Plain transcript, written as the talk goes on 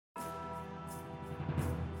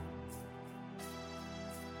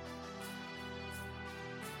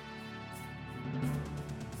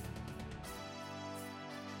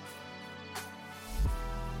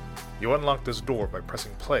You unlock this door by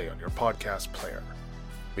pressing play on your podcast player.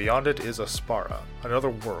 Beyond it is Aspara, another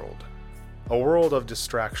world. A world of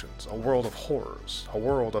distractions, a world of horrors, a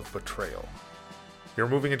world of betrayal. You're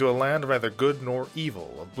moving into a land of neither good nor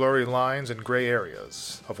evil, of blurry lines and gray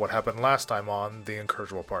areas, of what happened last time on The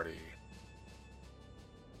Incorrigible Party.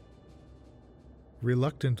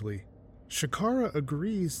 Reluctantly, Shakara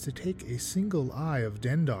agrees to take a single eye of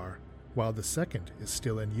Dendar, while the second is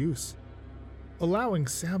still in use, allowing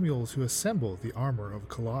Samuel to assemble the armor of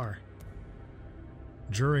Kalar.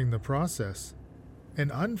 During the process, an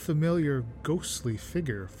unfamiliar ghostly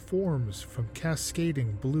figure forms from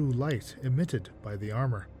cascading blue light emitted by the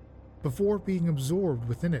armor, before being absorbed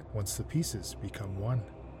within it once the pieces become one.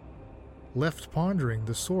 Left pondering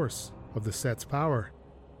the source of the set's power,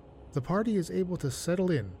 the party is able to settle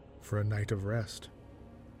in for a night of rest.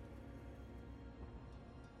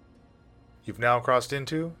 You've now crossed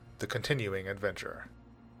into the continuing adventure.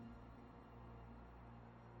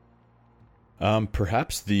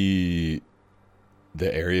 Perhaps the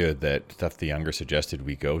area that Thuff the Younger suggested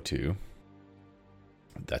we go to,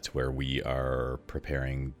 that's where we are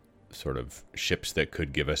preparing sort of ships that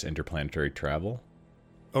could give us interplanetary travel.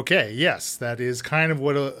 Okay, yes, that is kind of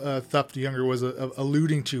what Thuff the Younger was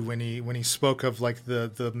alluding to when he spoke of like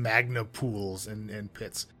the magna pools and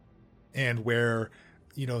pits, and where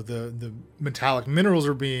the metallic minerals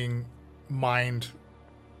are being mined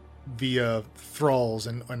via thralls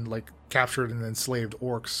and like captured and enslaved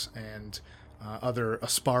orcs and other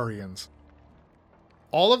Asparians.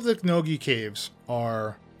 All of the Nogi caves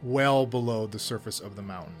are well below the surface of the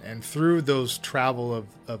mountain, and through those travel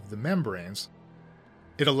of the membranes,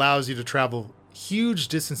 it allows you to travel huge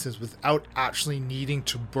distances without actually needing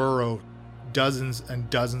to burrow dozens and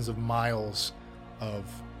dozens of miles of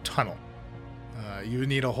tunnel. You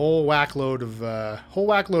need a whole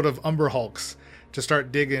whackload of Umber Hulks to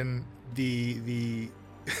start digging the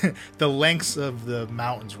the lengths of the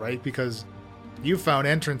mountains, right? Because you found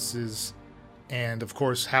entrances and, of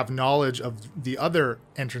course, have knowledge of the other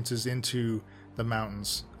entrances into the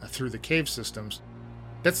mountains through the cave systems.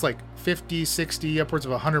 That's like 50, 60, upwards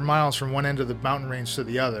of 100 miles from one end of the mountain range to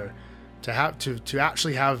the other. To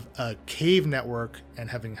actually have a cave network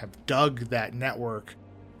and have dug that network,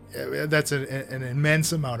 that's an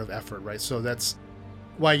immense amount of effort, right? So that's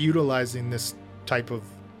why utilizing this type of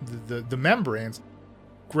the membranes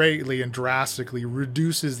greatly and drastically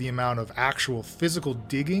reduces the amount of actual physical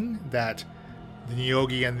digging that the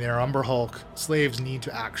Nyogi and their Umber Hulk slaves need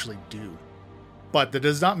to actually do. But that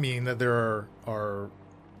does not mean that there's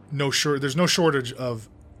no shortage of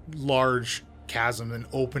large chasms and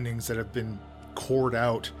openings that have been cored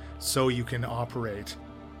out so you can operate.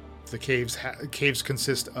 The caves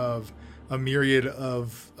consist of a myriad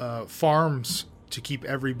of farms to keep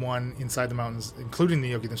everyone inside the mountains, including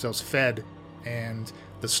the Nyogi themselves, fed, and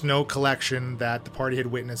the snow collection that the party had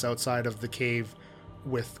witnessed outside of the cave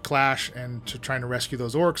with Clash and trying to rescue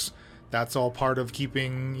those orcs. That's all part of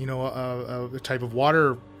keeping, a type of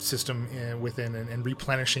water system within and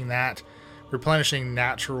replenishing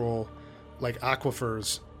natural, like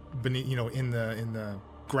aquifers beneath, in the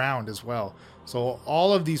ground as well. So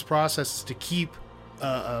all of these processes to keep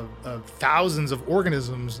thousands of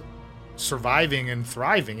organisms surviving and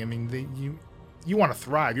thriving. I mean, you want to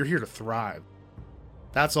thrive. You're here to thrive.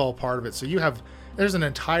 That's all part of it. So there's an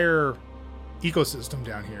entire ecosystem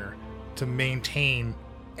down here to maintain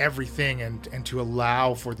everything and to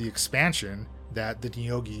allow for the expansion that the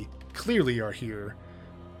Nyogi clearly are here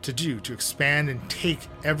to do, to expand and take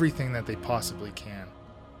everything that they possibly can.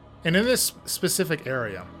 And in this specific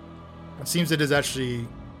area, it seems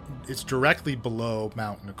it's directly below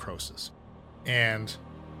Mount Necrosis. And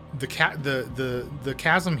the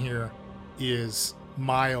chasm here is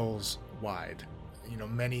miles wide.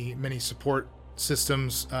 Many support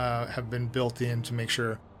systems have been built in to make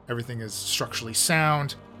sure everything is structurally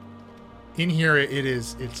sound. In here,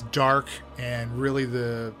 it's dark, and really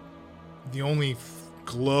the only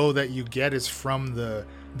glow that you get is from the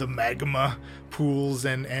magma pools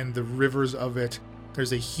and the rivers of it.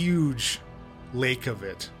 There's a huge lake of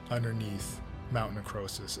it underneath Mount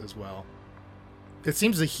Necrosis as well. It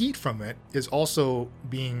seems the heat from it is also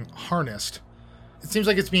being harnessed. It seems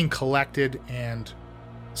like it's being collected and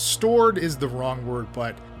stored is the wrong word,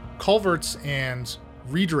 but culverts and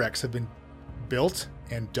redirects have been built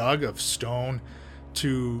and dug of stone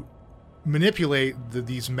to manipulate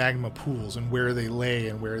these magma pools and where they lay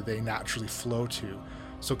and where they naturally flow to.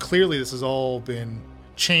 So clearly this has all been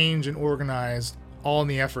changed and organized, all in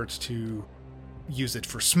the efforts to use it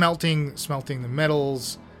for smelting the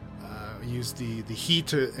metals, use the heat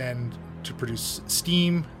to produce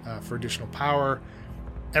steam for additional power,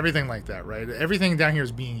 everything like that, right? Everything down here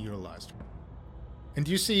is being utilized. And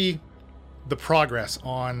do you see the progress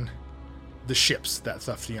on the ships that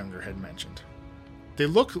Thuff the Younger had mentioned? They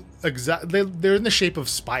look they're in the shape of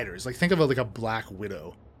spiders. Like, think of it like a black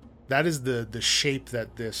widow. That is the shape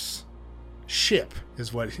that this ship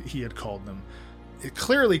is, what he had called them. It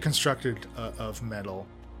clearly constructed of metal,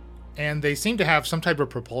 and they seem to have some type of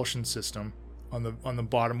propulsion system on the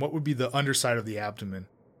bottom. What would be the underside of the abdomen?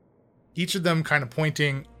 Each of them kind of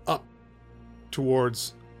pointing up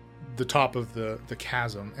towards the top of the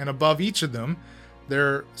chasm, and above each of them,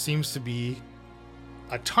 there seems to be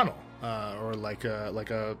a tunnel, or like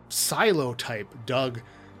a silo type dug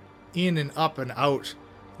in and up and out,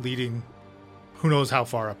 leading who knows how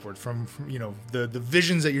far upward from the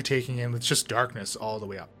visions that you're taking in. It's just darkness all the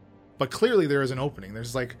way up. But clearly there is an opening.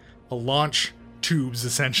 There's like a launch tubes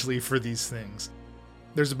essentially for these things.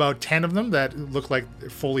 There's about 10 of them that look like they're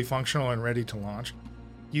fully functional and ready to launch.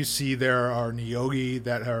 You see there are Nyogi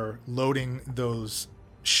that are loading those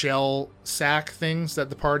shell sack things that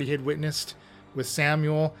the party had witnessed with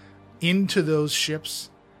Samuel into those ships.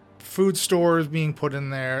 Food stores being put in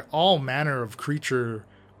there, all manner of creature.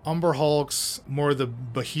 Umber Hulks, more of the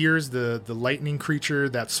Bahirs, the lightning creature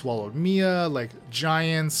that swallowed Mia, like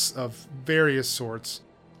giants of various sorts.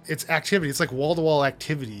 It's activity. It's like wall-to-wall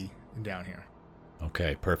activity down here.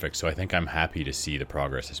 Okay, perfect. So I think I'm happy to see the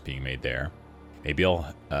progress that's being made there. Maybe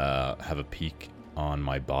I'll have a peek on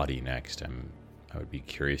my body next. I would be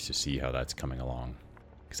curious to see how that's coming along,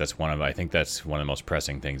 because I think that's one of the most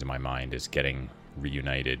pressing things in my mind, is getting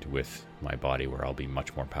reunited with my body, where I'll be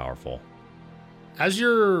much more powerful. As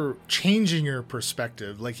you're changing your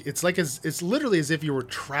perspective, it's literally as if you were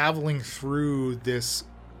traveling through this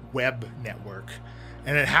web network,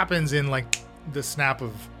 and it happens in like the snap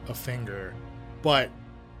of a finger, but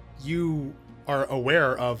you are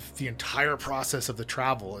aware of the entire process of the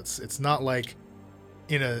travel. It's not like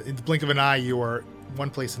in the blink of an eye you are one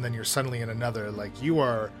place and then you're suddenly in another. Like, you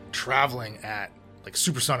are traveling at like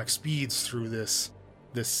supersonic speeds through this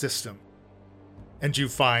system. And you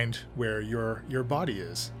find where your body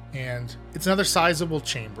is. And it's another sizable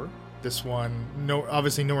chamber. This one,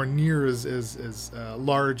 obviously nowhere near as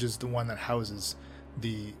large as the one that houses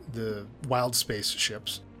the wild space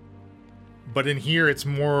ships. But in here, it's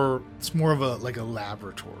more of a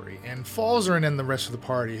laboratory. And Falzarin and the rest of the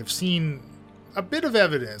party have seen quite a bit of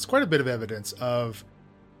evidence of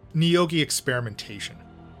Nyogi experimentation.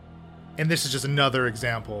 And this is just another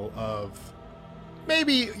example of,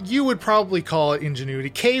 maybe you would probably call it ingenuity.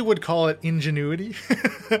 Kay would call it ingenuity.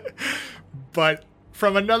 But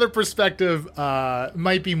from another perspective,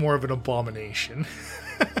 might be more of an abomination.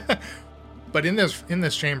 But in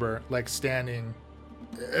this chamber, like standing,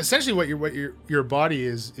 essentially what your body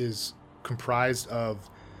is comprised of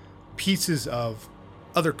pieces of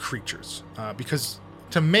other creatures. Because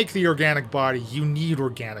to make the organic body, you need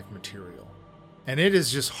organic material. And it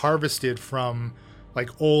is just harvested from like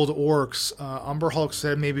old orcs, Umber Hulks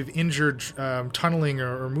that maybe have injured tunneling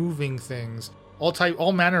or moving things,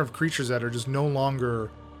 all manner of creatures that are just no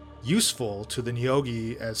longer useful to the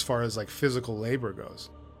Nyogi as far as like physical labor goes.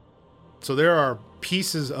 So there are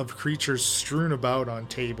pieces of creatures strewn about on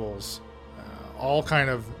tables, all kind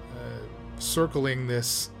of circling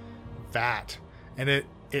this vat, and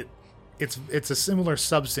it's a similar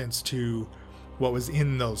substance to what was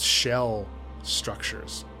in those shell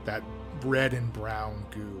structures, that red and brown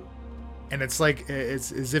goo. And it's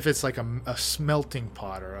as if it's like a smelting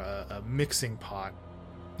pot or a mixing pot.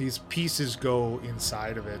 These pieces go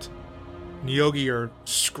inside of it. Nyogi are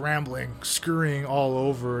scurrying all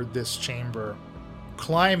over this chamber,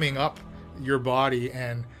 climbing up your body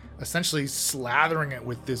and essentially slathering it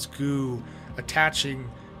with this goo, attaching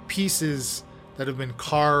pieces that have been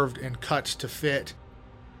carved and cut to fit,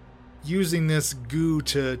 using this goo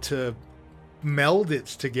to meld it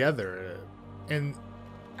together. And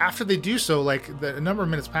after they do so, like a number of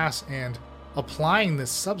minutes pass, and applying this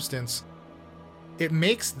substance, it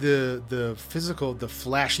makes the physical, the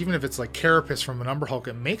flesh, even if it's like carapace from an Umber Hulk,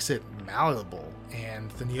 it makes it malleable.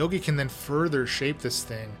 And the Nyogi can then further shape this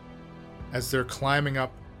thing as they're climbing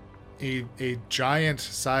up a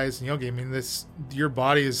giant-sized Nyogi. I mean, your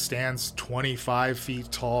body stands 25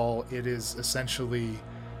 feet tall. It is essentially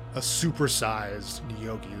a supersized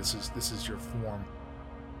Nyogi. This is your form.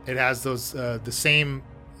 It has those the same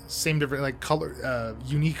different like color,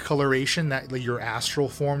 unique coloration that like, your astral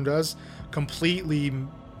form does, completely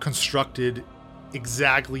constructed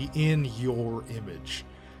exactly in your image.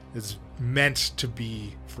 It's meant to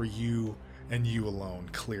be for you and you alone,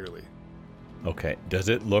 clearly. Okay. Does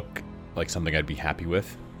it look like something I'd be happy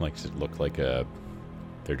with? Like, does it look like a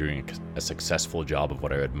they're doing a successful job of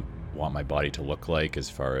what I would want my body to look like as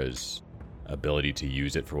far as ability to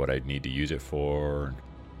use it for what I'd need to use it for.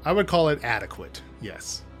 I would call it adequate,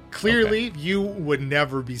 yes. Clearly, Okay. you would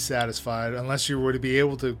never be satisfied unless you were to be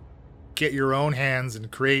able to get your own hands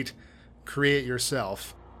and create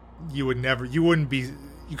yourself. You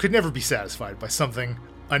could never be satisfied by something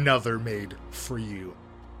another made for you.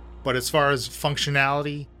 But as far as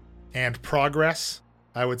functionality and progress,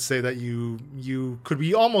 I would say that you could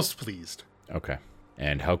be almost pleased. Okay.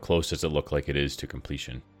 And how close does it look like it is to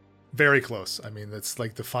completion? Very close. I mean, that's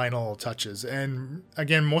like the final touches. And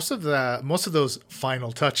again, most of those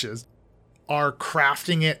final touches are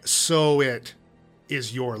crafting it so it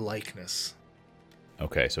is your likeness.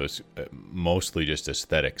 Okay, so it's mostly just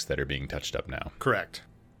aesthetics that are being touched up now. Correct.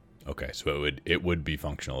 Okay, so it would be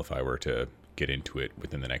functional if I were to get into it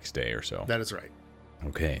within the next day or so. That is right.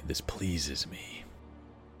 Okay, this pleases me.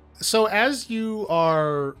 So as you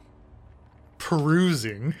are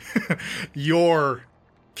perusing your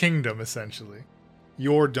kingdom, essentially,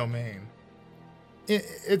 your domain,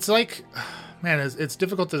 it's like, man, it's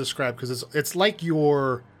difficult to describe because it's like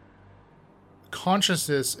your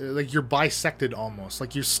consciousness, like you're bisected almost,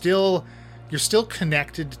 like you're still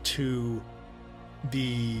connected to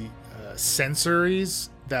the sensories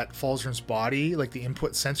that Falzarin's body, like the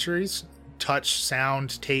input sensories, touch,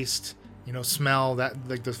 sound, taste, smell, that,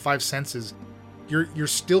 like the five senses, you're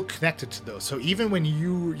still connected to those. So even when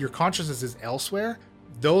your consciousness is elsewhere,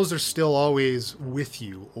 those are still always with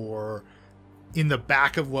you or in the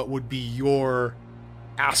back of what would be your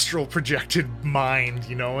astral projected mind.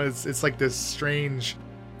 It's like this strange,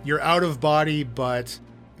 you're out of body, but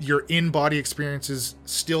your in-body experiences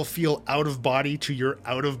still feel out of body to your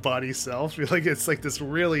out-of-body self. Like it's like this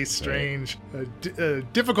really strange,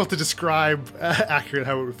 difficult to describe accurate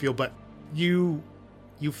how it would feel, but you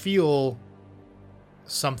feel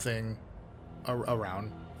something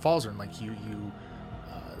around Falzarin, like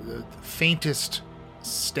the faintest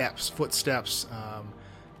footsteps,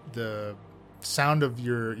 the sound of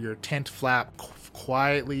your tent flap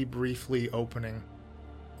quietly, briefly opening.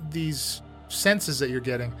 These senses that you're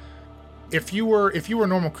getting, if you were a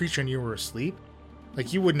normal creature and you were asleep,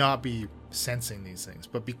 like you would not be sensing these things.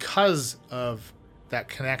 But because of that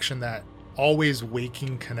connection, that always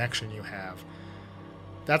waking connection you have,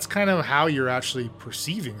 that's kind of how you're actually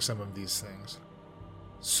perceiving some of these things.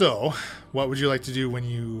 So, what would you like to do when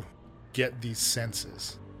you get these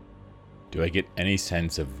senses? Do I get any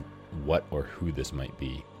sense of what or who this might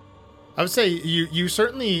be? I would say you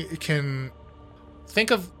certainly can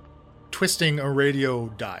think of twisting a radio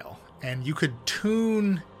dial, and you could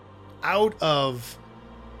tune out of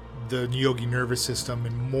the Yogi nervous system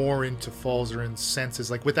and more into Falzarin's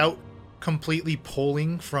senses, like without completely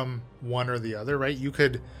pulling from one or the other, right? You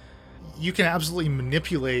can absolutely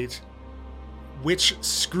manipulate which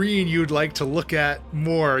screen you'd like to look at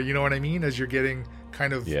more, you know what I mean? As you're getting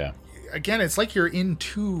kind of, yeah. Again, it's like you're in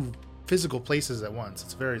two physical places at once.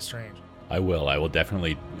 It's very strange. I will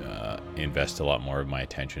definitely invest a lot more of my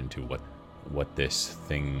attention to what this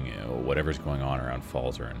thing, whatever's going on around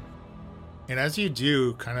Falzarin. And as you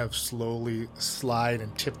do kind of slowly slide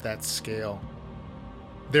and tip that scale,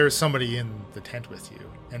 there's somebody in the tent with you,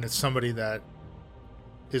 and it's somebody that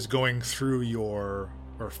is going through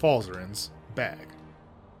Falzarin's bag.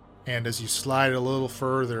 And as you slide a little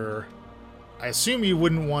further, I assume you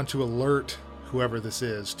wouldn't want to alert whoever this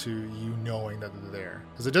is to you knowing that they're there,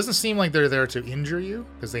 because it doesn't seem like they're there to injure you,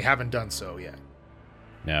 because they haven't done so yet.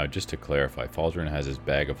 Now, just to clarify, Falzarin has his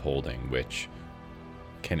bag of holding, which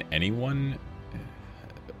can anyone...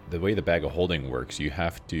 The way the bag of holding works, you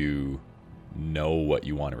have to know what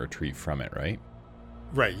you want to retrieve from it, right?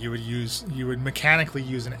 Right, you would mechanically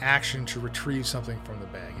use an action to retrieve something from the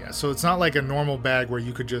bag, yeah. So it's not like a normal bag where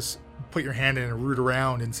you could just put your hand in and root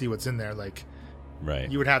around and see what's in there. Like,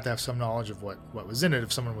 right. You would have to have some knowledge of what was in it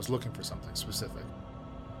if someone was looking for something specific.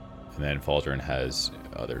 And then Falzarin has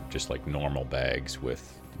other just like normal bags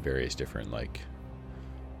with various different like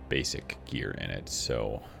basic gear in it.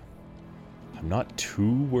 So I'm not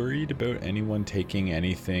too worried about anyone taking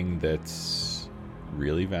anything that's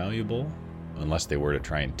really valuable, unless they were to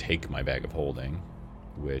try and take my bag of holding,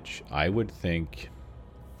 which I would think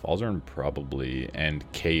Falzarin probably, and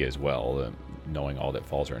Kay as well, knowing all that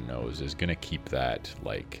Falzarin knows, is going to keep that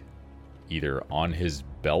like either on his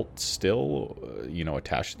belt still,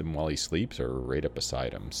 attached to him while he sleeps, or right up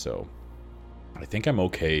beside him. So I think I'm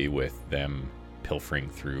okay with them pilfering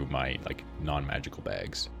through my like non-magical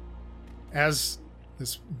bags. As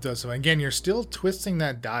this does so, again, you're still twisting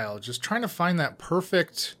that dial, just trying to find that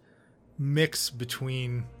perfect mix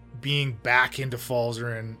between being back into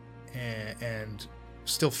Falzarin and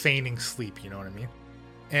still feigning sleep, you know what I mean?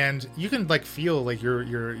 And you can like feel like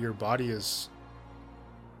your body is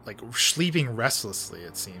like sleeping restlessly,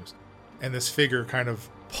 it seems. And this figure kind of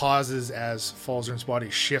pauses as Falzern's body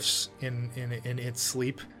shifts in its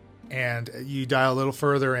sleep. And you dial a little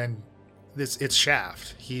further, and it's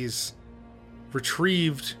Shaft. He's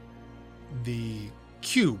retrieved the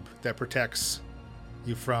cube that protects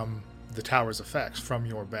you from the tower's effects from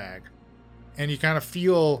your bag. And you kind of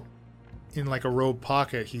feel in like a robe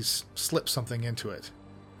pocket, he's slipped something into it.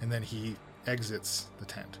 And then he exits the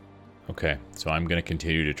tent. Okay, so I'm going to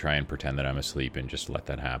continue to try and pretend that I'm asleep and just let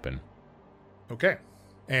that happen. Okay.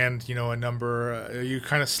 And, are you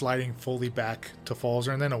kind of sliding fully back to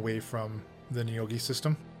Falzer and then away from the Nyogi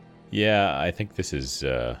system? Yeah, I think this is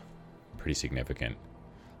pretty significant.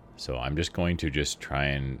 So I'm just going to try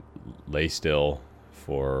and lay still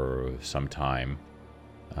for some time.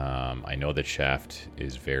 I know that Shaft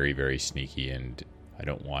is very, very sneaky, and I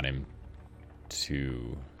don't want him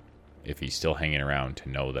to, if he's still hanging around, to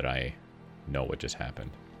know that I know what just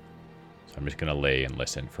happened. So I'm just going to lay and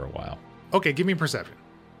listen for a while. Okay, give me perception.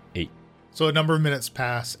 8. So a number of minutes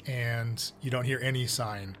pass, and you don't hear any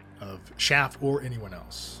sign of Shaft or anyone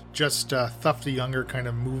else. Just Thuff the Younger kind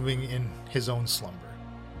of moving in his own slumber.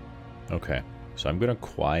 Okay, so I'm going to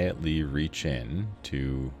quietly reach in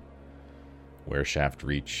to where Shaft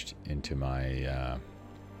reached into my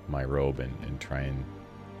my robe and try and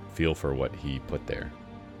feel for what he put there.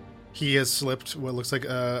 He has slipped what looks like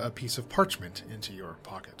a piece of parchment into your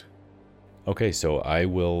pocket. Okay, so I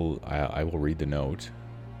will read the note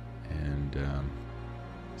and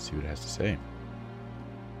see what it has to say.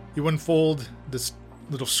 You unfold this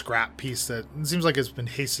little scrap piece that it seems like it's been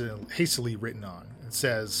hastily written on. It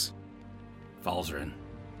says, Falzarin,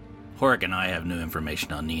 Horik and I have new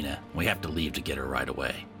information on Nina. We have to leave to get her right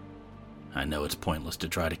away. I know it's pointless to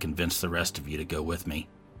try to convince the rest of you to go with me,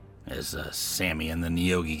 as Sammy and the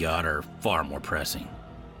Nyogi god are far more pressing.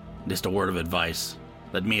 Just a word of advice,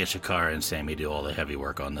 let Mia Shakara and Sammy do all the heavy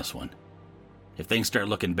work on this one. If things start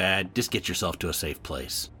looking bad, just get yourself to a safe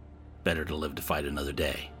place. Better to live to fight another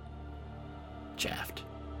day. Shaft.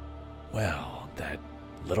 Well, that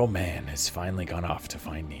little man has finally gone off to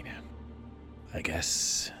find Nina. I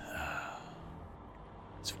guess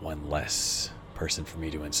it's one less person for me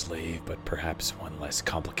to enslave, but perhaps one less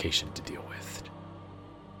complication to deal with.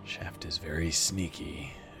 Shaft is very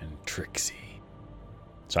sneaky and tricksy.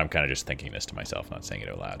 So I'm kind of just thinking this to myself, not saying it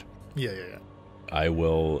out loud. Yeah. I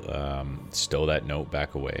will stow that note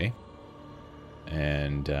back away.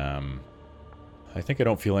 And I think I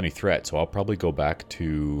don't feel any threat, so I'll probably go back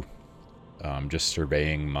to just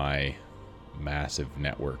surveying my massive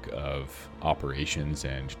network of operations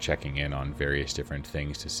and checking in on various different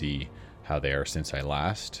things to see how they are since I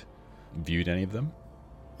last viewed any of them.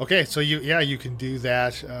 Okay, so you can do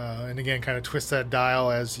that, and again, kind of twist that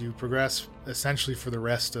dial as you progress, essentially for the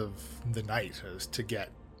rest of the night, as to get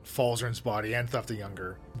Falzarin's body and Thuff the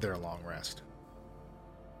Younger their long rest.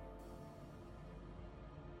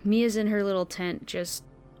 Mia's in her little tent, just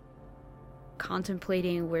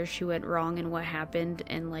contemplating where she went wrong and what happened,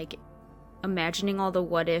 and like imagining all the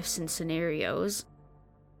what ifs and scenarios.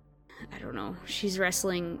 I don't know. She's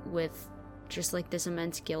wrestling with just like this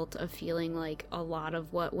immense guilt of feeling like a lot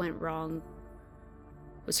of what went wrong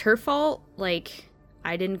was her fault. Like,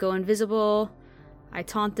 I didn't go invisible. I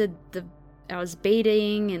taunted I was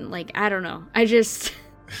baiting, and like, I don't know.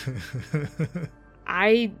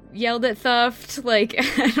 I yelled at Thuft, like,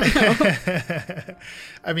 I don't know.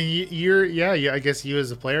 I mean, I guess you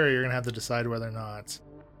as a player, you're going to have to decide whether or not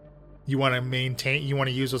you want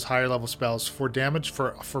to use those higher level spells for damage,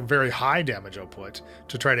 for very high damage output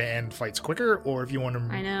to try to end fights quicker, or if you want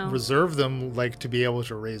to reserve them, like, to be able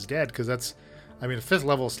to raise dead, because that's, I mean, a 5th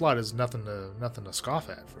level slot is nothing to scoff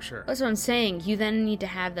at, for sure. That's what I'm saying. You then need to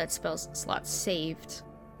have that spell slot saved.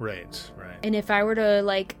 Right. And if I were to,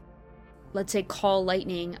 like, let's say call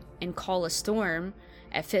lightning and call a storm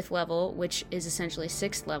at 5th level, which is essentially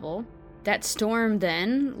 6th level, that storm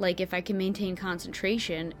then, like, if I can maintain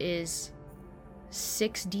concentration, is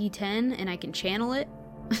 6d10 and I can channel it.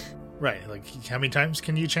 Right, like, how many times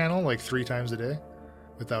can you channel? Like 3 times a day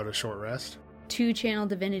without a short rest? 2 channel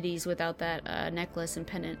divinities without that necklace and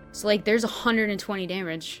pendant. So, like, there's 120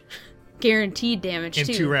 damage. Guaranteed damage, in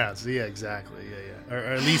too. 2 rounds, yeah, exactly, yeah. Or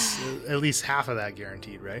at least half of that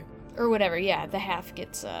guaranteed, right? Or whatever, yeah, the half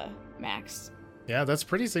gets maxed. Yeah, that's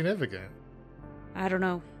pretty significant. I don't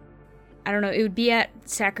know. It would be at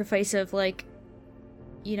sacrifice of, like,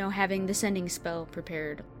 you know, having the sending spell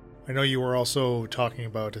prepared. I know you were also talking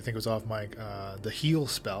about, I think it was off mic, the heal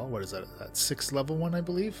spell. What is that? That 6th level one, I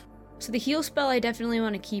believe? So the heal spell I definitely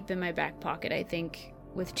want to keep in my back pocket. I think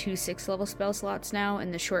with 2 6th-level spell slots now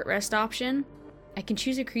and the short rest option. I can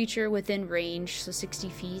choose a creature within range, so 60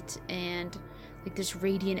 feet, and like this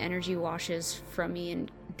radiant energy washes from me,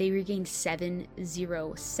 and they regain 70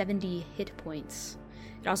 hit points.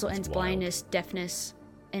 It also ends wild. blindness, deafness,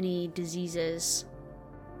 any diseases.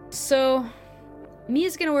 So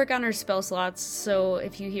Mia's gonna work on her spell slots, so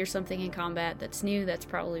if you hear something in combat that's new, that's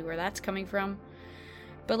probably where that's coming from.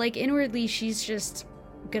 But like inwardly, she's just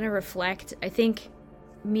gonna reflect. I think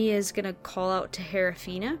Mia's gonna call out to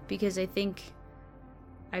Herafina, because I think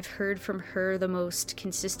I've heard from her the most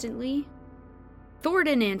consistently. Thor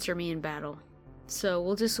didn't answer me in battle, so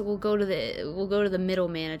we'll go to the middle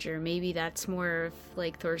manager. Maybe that's more of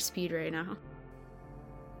like Thor's speed right now.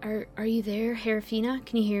 Are you there, Herafina?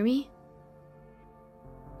 Can you hear me?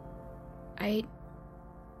 I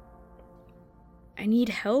need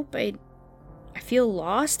help. I feel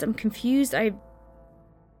lost. I'm confused. I'm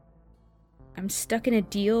stuck in a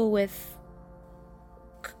deal with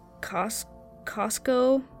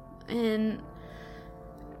Costco, and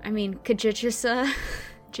I mean Kajitsa,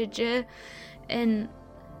 and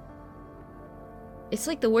it's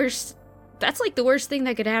like the worst. That's like the worst thing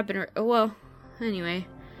that could happen. Or well, anyway,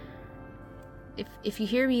 if you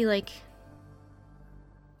hear me, like,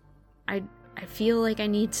 I feel like I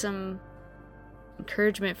need some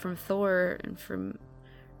encouragement from Thor and from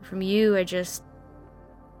you.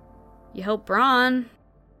 You help Braun.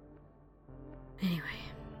 Anyway,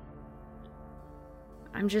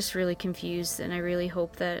 I'm just really confused, and I really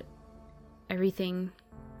hope that everything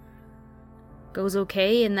goes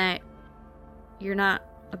okay and that you're not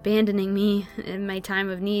abandoning me in my time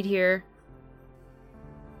of need here.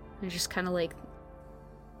 I just kind of like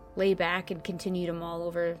lay back and continue to mull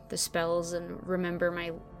over the spells and remember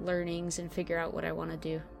my learnings and figure out what I want to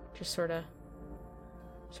do. Just sort of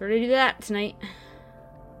do that tonight.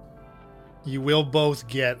 You will both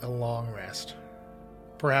get a long rest.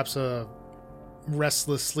 Perhaps a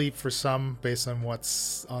restless sleep for some, based on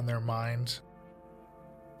what's on their mind.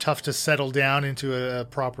 Tough to settle down into a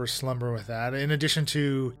proper slumber with that. In addition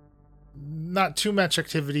to not too much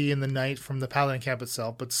activity in the night from the Paladin camp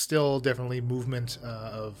itself, but still definitely movement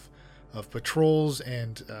of patrols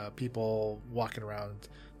and people walking around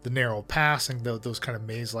the narrow pass and those kind of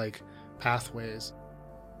maze-like pathways.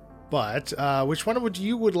 But which one would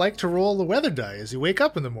you like to roll the weather die as you wake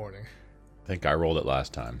up in the morning? I think I rolled it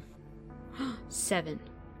last time. 7.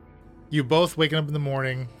 You both waking up in the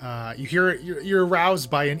morning. You hear you're aroused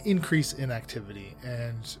by an increase in activity,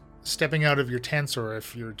 and stepping out of your tents, or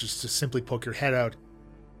if you're just to simply poke your head out,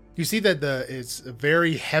 you see that it's a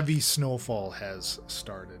very heavy snowfall has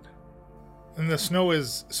started, and the snow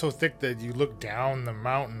is so thick that you look down the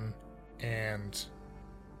mountain and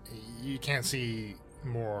you can't see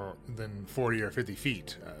more than 40 or 50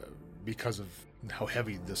 feet because of how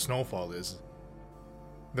heavy the snowfall is.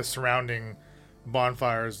 The surrounding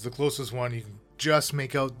bonfires, the closest one, you can just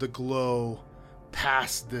make out the glow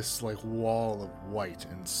past this like wall of white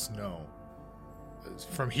and snow.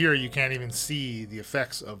 From here you can't even see the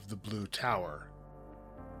effects of the blue tower.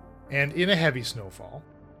 And in a heavy snowfall,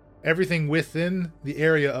 everything within the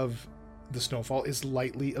area of the snowfall is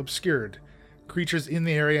lightly obscured. Creatures in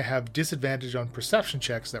the area have disadvantage on perception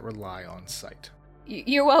checks that rely on sight.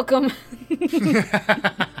 You're welcome.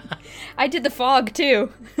 I did the fog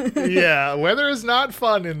too. Yeah, weather is not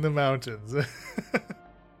fun in the mountains.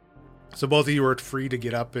 So both of you are free to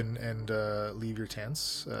get up and leave your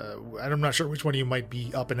tents. I'm not sure which one of you might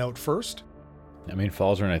be up and out first. I mean,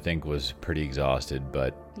 Falzern, I think, was pretty exhausted,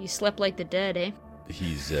 but... You slept like the dead, eh?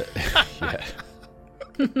 He's, yeah.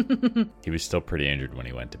 He was still pretty injured when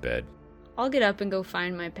he went to bed. I'll get up and go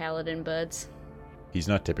find my paladin buds. He's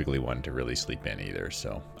not typically one to really sleep in either,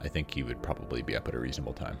 so I think he would probably be up at a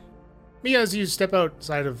reasonable time. Mia, as you step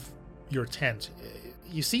outside of your tent,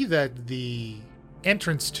 you see that the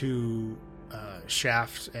entrance to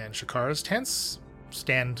Shaft and Shakara's tents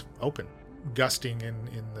stand open, gusting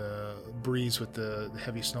in the breeze with the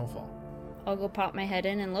heavy snowfall. I'll go pop my head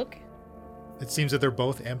in and look. It seems that they're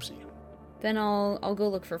both empty. Then I'll go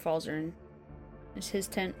look for Falzern. Is his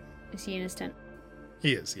tent? Is he in his tent?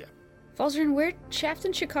 He is, yeah. Falzern, where'd Shaft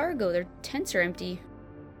and Shakara go? Their tents are empty.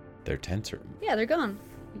 Their tents are... Yeah, they're gone.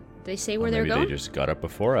 They say where well, they're maybe going? Maybe they just got up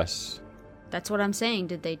before us. That's what I'm saying.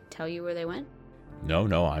 Did they tell you where they went? No,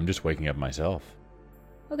 I'm just waking up myself.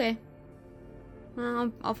 Okay.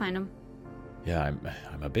 Well, I'll find them. Yeah,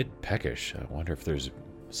 I'm a bit peckish. I wonder if there's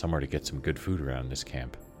somewhere to get some good food around this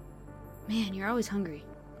camp. Man, you're always hungry.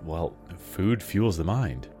 Well, food fuels the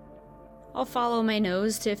mind. I'll follow my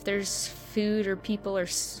nose to if there's food or people, or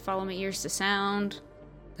follow my ears to sound.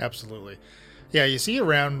 Absolutely. Yeah, you see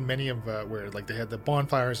around many of where like they had the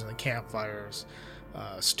bonfires and the campfires,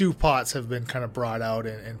 stew pots have been kind of brought out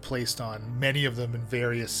and placed on many of them in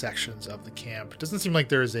various sections of the camp. It doesn't seem like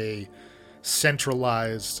there's a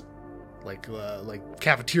centralized like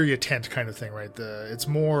cafeteria tent kind of thing, right? It's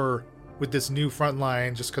more with this new front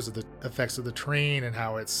line just because of the effects of the train and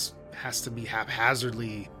how has to be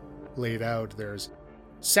haphazardly laid out. There's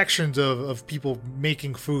sections of people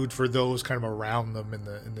making food for those kind of around them in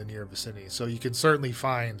the near vicinity. So you can certainly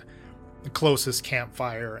find the closest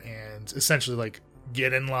campfire and essentially like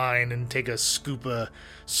get in line and take a scoop of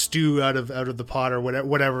stew out of the pot or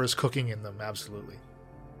whatever is cooking in them. Absolutely.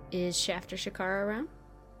 Is Shaft or Shakara around?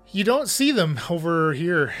 You don't see them over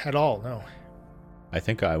here at all, no. I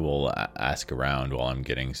think I will ask around while I'm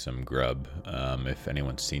getting some grub, if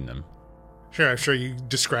anyone's seen them. Sure, I'm sure you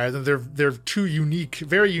describe them. They're two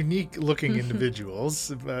very unique looking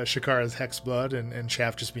individuals. Shakara's Hexblood and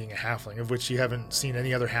Shaft just being a halfling, of which you haven't seen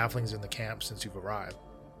any other halflings in the camp since you've arrived.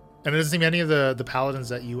 And it doesn't seem any of the paladins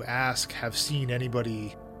that you ask have seen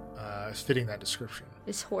anybody fitting that description.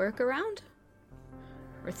 Is Horik around?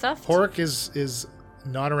 Or Thuft? Horik is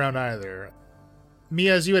not around either.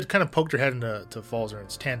 Mia, as you had kind of poked your head into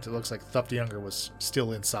Falzern's tent, it looks like Thuft the Younger was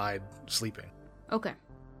still inside sleeping. Okay.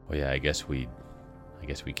 Well, yeah, I guess we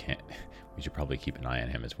can't. We should probably keep an eye on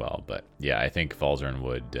him as well. But yeah, I think Falzern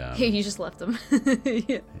would. You just left him.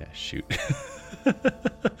 Yeah, shoot.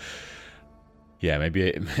 Yeah,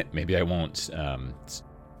 maybe I won't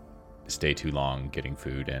stay too long getting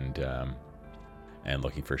food and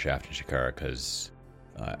looking for Shaft and Shakara, because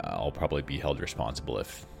I'll probably be held responsible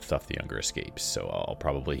if Thuft the Younger escapes. So I'll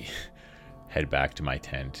probably head back to my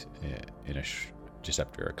tent in just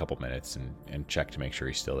after a couple minutes and check to make sure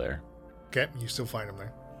he's still there. Okay, you still find him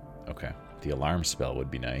there. Okay. The alarm spell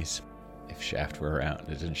would be nice if Shaft were around.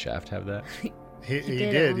 Doesn't Shaft have that? He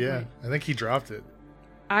did, yeah. I think he dropped it.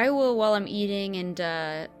 I will, while I'm eating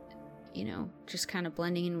and, just kind of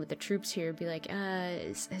blending in with the troops here, be like,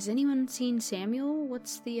 has anyone seen Samuel?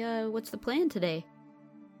 What's the plan today?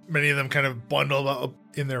 Many of them kind of bundled up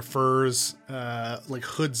in their furs, like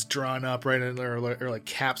hoods drawn up, right, or like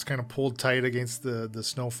caps kind of pulled tight against the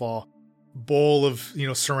snowfall. Bowl of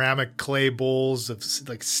ceramic clay bowls of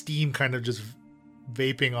like steam kind of just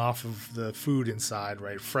vaping off of the food inside,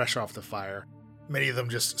 right, fresh off the fire. Many of them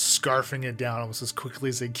just scarfing it down almost as quickly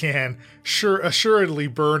as they can, assuredly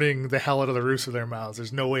burning the hell out of the roofs of their mouths.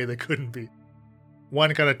 There's no way they couldn't be.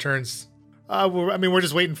 One kind of turns, we're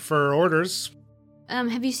just waiting for orders.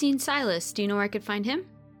 Have you seen Silas? Do you know where I could find him?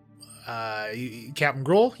 Captain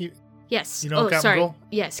Grohl? Yes. You know Captain sorry. Grohl?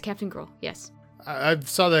 Yes, Captain Grohl. Yes. I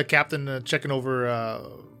saw the captain checking over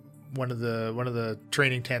one of the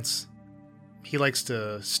training tents. He likes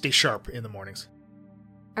to stay sharp in the mornings.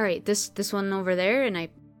 All right, this one over there, and I...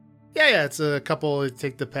 Yeah, it's a couple.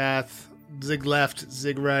 Take the path, zig left,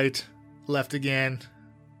 zig right, left again.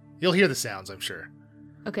 You'll hear the sounds, I'm sure.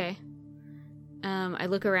 Okay. I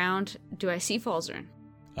look around. Do I see Falzern?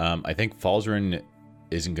 I think Falzern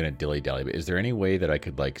isn't going to dilly-dally, but is there any way that I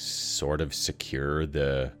could, sort of secure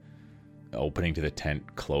the opening to the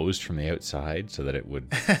tent closed from the outside so that it would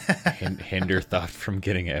hinder Thuft from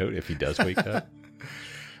getting out if he does wake up?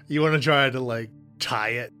 You want to try to, tie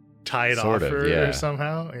it sort off or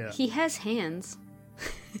somehow? Yeah. He has hands.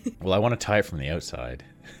 Well, I want to tie it from the outside.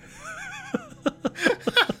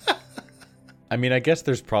 I mean, I guess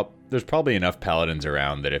there's probably enough paladins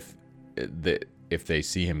around that if they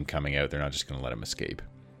see him coming out, they're not just going to let him escape.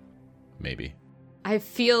 Maybe. I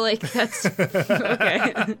feel like that's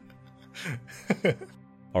okay.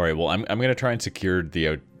 All right. Well, I'm going to try and secure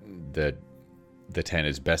the tent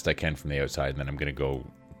as best I can from the outside, and then I'm going to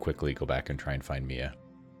quickly go back and try and find Mia.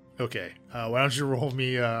 Okay. Why don't you roll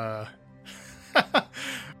me a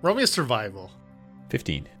survival.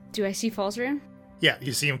 15. Do I see Falzern? Yeah,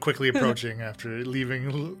 you see him quickly approaching after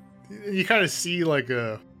leaving. You kind of see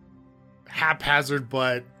a haphazard,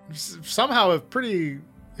 but somehow a pretty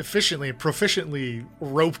efficiently and proficiently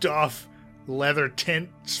roped off leather tent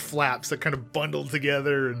flaps that kind of bundled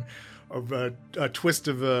together, and a twist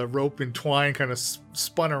of rope and twine kind of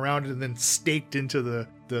spun around it and then staked into the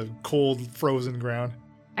cold, frozen ground.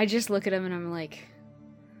 I just look at him and I'm like,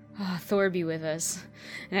 oh, Thor be with us.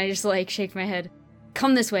 And I just shake my head.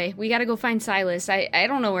 Come this way. We gotta go find Silas. I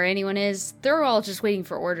don't know where anyone is. They're all just waiting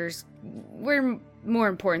for orders. We're more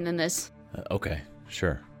important than this. Okay,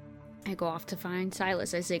 sure. I go off to find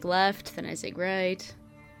Silas. I zig left, then I zig right.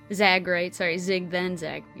 Zag right. Sorry, zig, then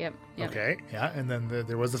zag. Yep. Okay, yeah, and then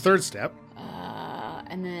there was the third step.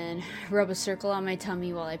 And then rub a circle on my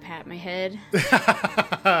tummy while I pat my head.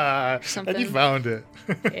 And you found it.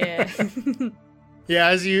 Yeah. Yeah,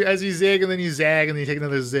 as you zig and then you zag and then you take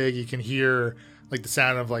another zig, you can hear like the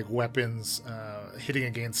sound of like weapons hitting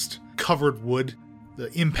against covered wood,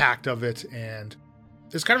 the impact of it, and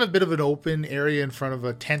there's kind of a bit of an open area in front of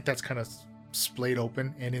a tent that's kind of splayed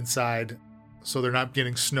open, and inside, so they're not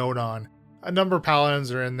getting snowed on, a number of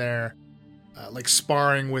paladins are in there, like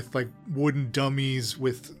sparring with like wooden dummies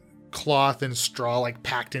with cloth and straw like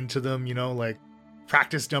packed into them, like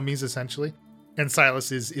practice dummies essentially. And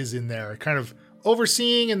Silas is in there, kind of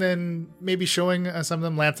overseeing and then maybe showing some of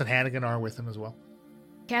them. Lance and Hannigan are with him as well.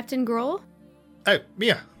 Captain Grohl? Hey,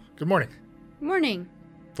 Mia. Good morning. Morning.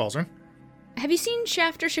 Falzern. Have you seen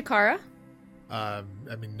Shaft or Shakara?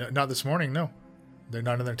 Not this morning, no. They're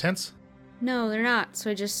not in their tents? No, they're not.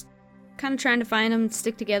 So I just kind of trying to find them,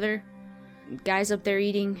 stick together. Guys up there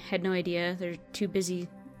eating, had no idea. They're too busy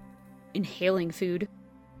inhaling food.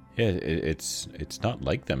 Yeah, it's not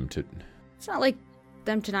like them to... It's not like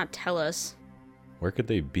them to not tell us. Where could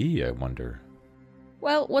they be, I wonder?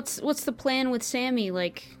 Well, what's the plan with Sammy?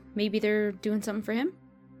 Like, maybe they're doing something for him?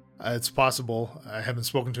 It's possible. I haven't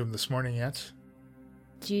spoken to him this morning yet.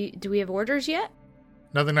 Do we have orders yet?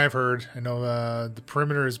 Nothing I've heard. I know the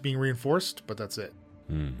perimeter is being reinforced, but that's it.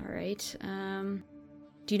 All right.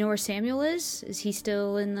 Do you know where Samuel is? Is he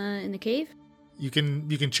still in the cave? You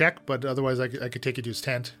can check, but otherwise I could take you to his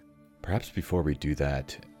tent. Perhaps before we do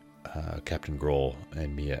that, Captain Grohl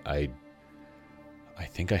and Mia, I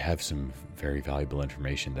think I have some very valuable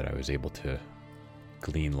information that I was able to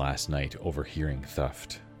glean last night overhearing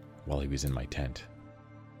Thuft while he was in my tent.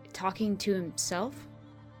 Talking to himself?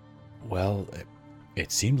 Well,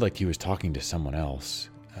 it seemed like he was talking to someone else.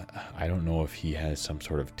 I don't know if he has some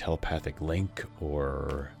sort of telepathic link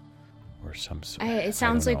or some sort. It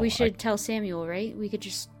sounds like we should tell Samuel, right? We could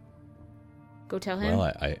just go tell him.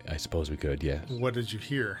 Well, I suppose we could, yes. What did you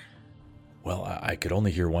hear? Well, I could only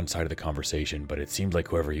hear one side of the conversation, but it seemed like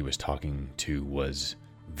whoever he was talking to was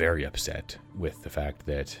very upset with the fact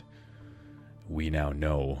that we now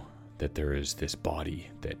know that there is this body,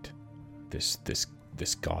 that this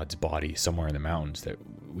god's body somewhere in the mountains that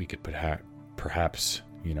we could perhaps,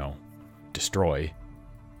 destroy.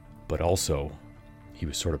 But also, he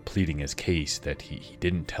was sort of pleading his case that he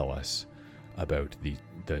didn't tell us about the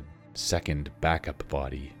second backup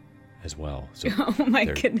body as well. So oh my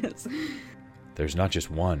goodness. There's not just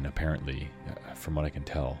one, apparently, from what I can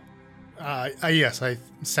tell. Yes,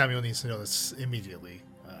 Samuel needs to know this immediately.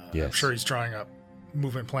 Yes. I'm sure he's drawing up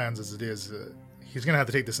movement plans as it is. He's going to have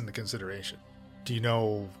to take this into consideration. Do you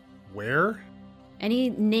know where? Any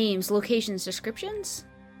names, locations, descriptions?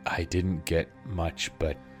 I didn't get much,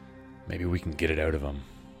 but maybe we can get it out of him.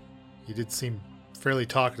 He did seem fairly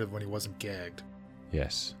talkative when he wasn't gagged.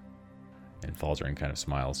 Yes. And Falzarin kind of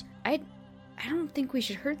smiles. I don't think we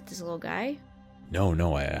should hurt this little guy.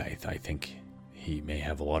 No, I think he may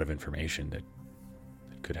have a lot of information that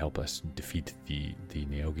could help us defeat the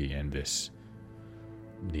Neogi and this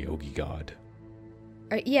Neogi god.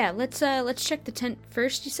 All right, yeah, let's check the tent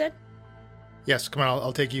first, you said? Yes, come on,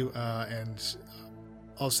 I'll take you, and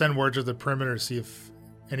I'll send word to the perimeter to see if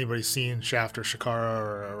anybody's seen Shaft or Shakara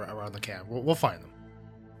or around the camp. We'll find them.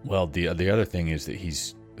 Well, the other thing is that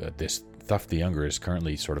he's this Thuft the Younger is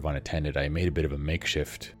currently sort of unattended. I made a bit of a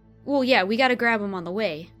makeshift. Well, yeah, we gotta grab him on the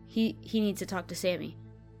way. He needs to talk to Sammy.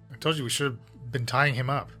 I told you we should have been tying him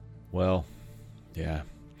up. Well, yeah.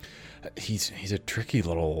 He's a tricky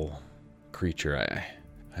little creature.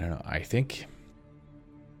 I don't know. I think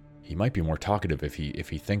he might be more talkative if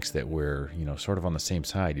he thinks that we're, sort of on the same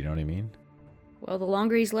side, you know what I mean? Well, the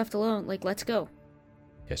longer he's left alone, let's go.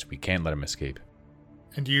 Yes, we can't let him escape.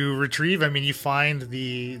 And you retrieve, you find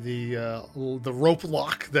the rope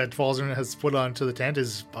lock that Falzarin has put onto the tent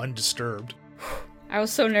is undisturbed. I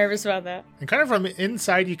was so nervous about that. And kind of from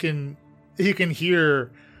inside you can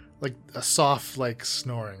hear like a soft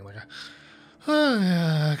snoring, like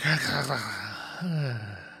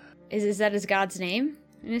Is that his god's name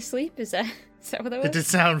in his sleep? Is that what that was? It did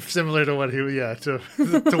sound similar to what to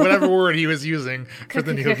whatever word he was using for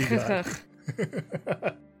the Neogi god.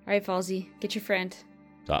 All right, Falzy, get your friend.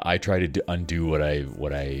 So I try to undo what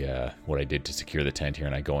I did to secure the tent here,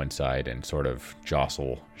 and I go inside and sort of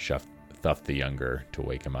jostle Thuft the Younger to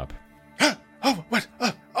wake him up. Oh, what?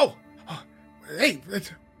 Hey!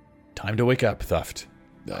 Time to wake up, Thuft.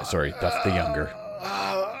 Thuft the Younger.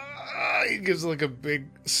 He gives a big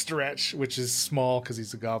stretch, which is small because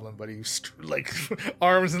he's a goblin, but he's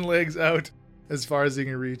arms and legs out as far as he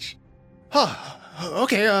can reach.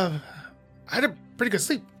 Okay. I had a pretty good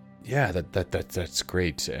sleep. Yeah, that's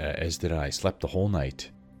great. As did I. Slept the whole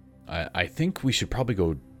night. I think we should probably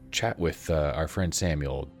go chat with our friend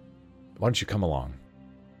Samuel. Why don't you come along?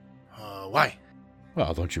 Why?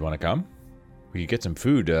 Well, don't you want to come? We could get some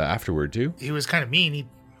food afterward, too. He was kind of mean. He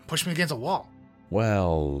pushed me against a wall.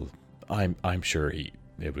 Well, I'm sure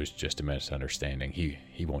it was just a misunderstanding.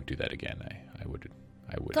 He won't do that again. I would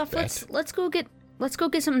Thuff, bet. let's go get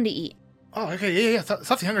something to eat. Oh, okay, yeah.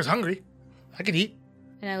 Thuff the Younger's hungry. I can eat.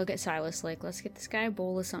 And I look at Silas like, let's get this guy a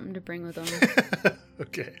bowl of something to bring with him.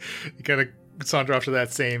 Okay. You kind of saunter off to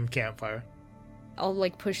that same campfire. I'll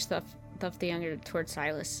like push Thuff the Younger towards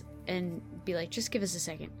Silas and be like, just give us a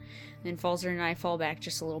second. And then Falzer and I fall back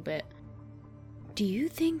just a little bit. Do you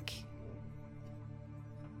think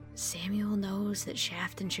Samuel knows that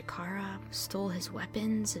Shaft and Shakara stole his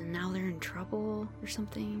weapons and now they're in trouble or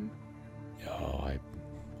something? Oh,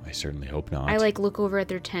 I certainly hope not. I like look over at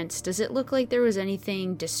their tents. Does it look like there was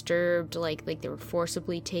anything disturbed, like they were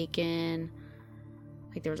forcibly taken,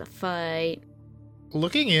 like there was a fight?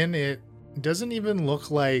 Looking in, it doesn't even look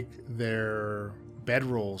like their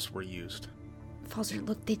bedrolls were used. Falzer,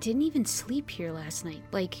 look, they didn't even sleep here last night.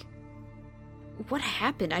 Like, what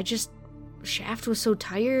happened? Shaft was so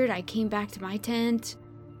tired, I came back to my tent.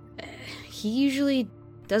 He usually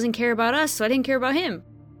doesn't care about us, so I didn't care about him.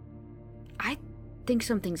 I think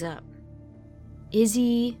something's up.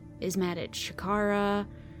 Izzy is mad at Shakara.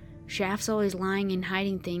 Shaft's always lying and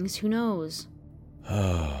hiding things. Who knows?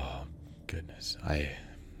 Oh, goodness. I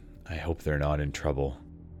hope they're not in trouble.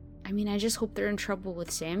 I mean, I just hope they're in trouble with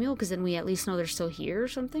Samuel, because then we at least know they're still here or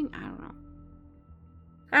something. I don't know.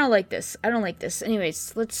 I don't like this.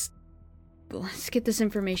 Anyways, let's get this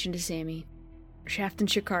information to Sammy. Shaft and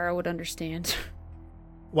Shakara would understand.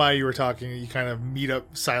 While you were talking, you kind of meet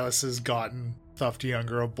up. Silas has gotten Thuff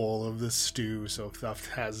Younger a bowl of this stew, so Thuff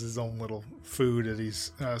has his own little food that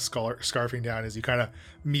he's scarfing down as you kind of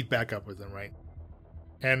meet back up with him, right?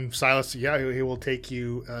 And Silas, he will take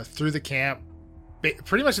you through the camp,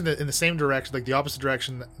 pretty much in the same direction, like the opposite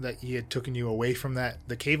direction that he had taken you away from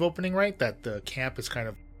the cave opening, right? That the camp is kind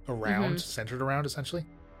of around, centered around, essentially.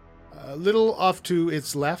 A little off to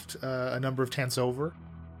its left, a number of tents over,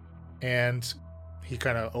 and he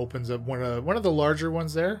kind of opens up one of the larger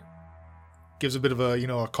ones there, gives a bit of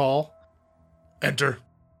a call. Enter.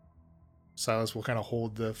 Silas will kind of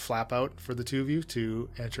hold the flap out for the two of you to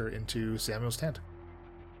enter into Samuel's tent.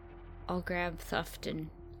 I'll grab Thuft and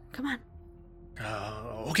come on.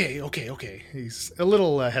 Okay. He's a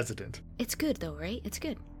little hesitant. It's good though, right? It's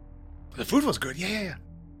good. The food was good. Yeah.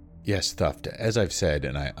 Yes, Thuft, as I've said,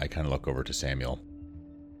 and I kind of look over to Samuel,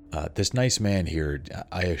 this nice man here,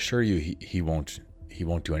 I assure you he won't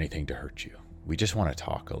do anything to hurt you. We just want to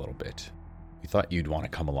talk a little bit. We thought you'd want to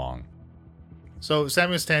come along. So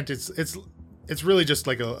Samuel's tent, it's really just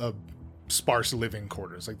like a sparse living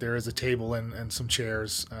quarters. Like there is a table and some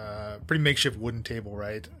chairs, pretty makeshift wooden table,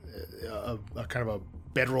 right? A kind of a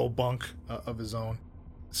bedroll bunk of his own.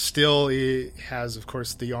 Still, he has, of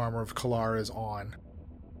course, the armor of Kalara is on.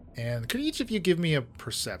 And could each of you give me a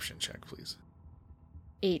perception check, please?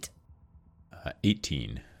 8.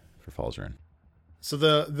 18 for Falzarin. So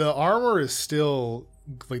the armor is still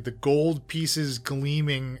like the gold pieces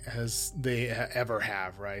gleaming as they ever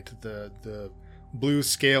have, right? The blue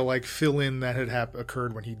scale like fill-in that had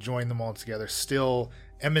occurred when he joined them all together, still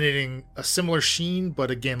emanating a similar sheen,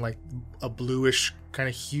 but again like a bluish kind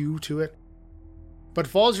of hue to it. But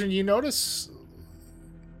Falzarin, you notice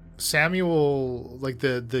Samuel, like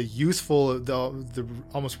the youthful, the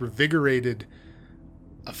almost revigorated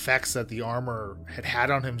effects that the armor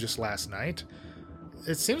had on him just last night.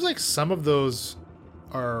 It seems like some of those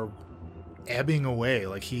are ebbing away.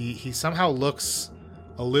 Like he somehow looks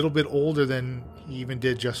a little bit older than he even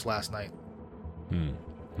did just last night.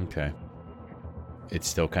 Okay. It's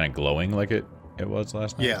still kind of glowing like it was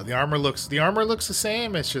last night? Yeah, the armor looks the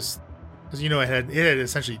same. It's just, because it had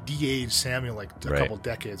essentially de-aged Samuel like a couple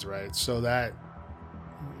decades, right? So that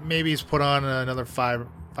maybe he's put on another five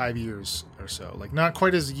years or so. Like not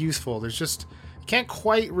quite as youthful. There's just, you can't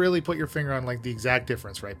quite really put your finger on like the exact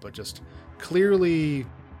difference, right? But just clearly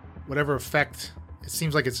whatever effect, it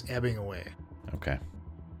seems like it's ebbing away. Okay.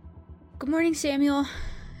 Good morning, Samuel.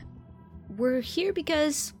 We're here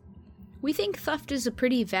because we think Thuft is a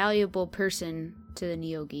pretty valuable person to the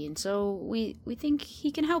Neogi, and so we think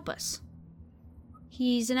he can help us.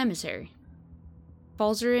 He's an emissary.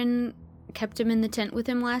 Falzarin kept him in the tent with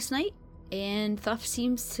him last night, and Thuft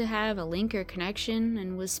seems to have a link or connection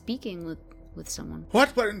and was speaking with someone.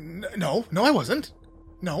 What? No, I wasn't.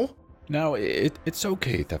 No. No, it's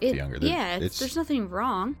okay, Thuft the Younger. There's nothing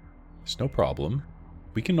wrong. It's no problem.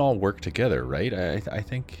 We can all work together, right? I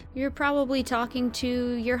think... You're probably talking to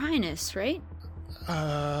Your Highness, right?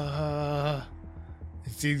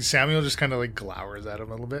 See, Samuel just kind of like glowers at him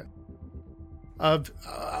a little bit.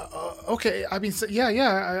 Okay, I mean,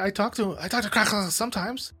 I talk to Crackle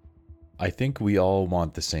sometimes. I think we all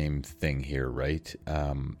want the same thing here, right?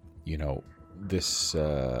 This,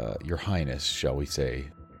 Your Highness, shall we say.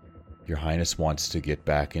 Your Highness wants to get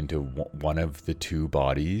back into one of the two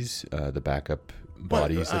bodies, the backup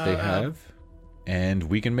bodies that they have, and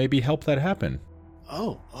we can maybe help that happen.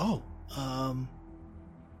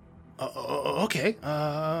 Okay.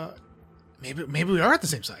 Maybe we are at the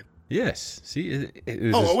same side. Yes. See.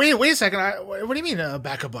 Wait a second. What do you mean a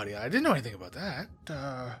backup buddy? I didn't know anything about that.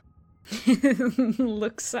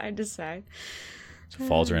 Look side to side. So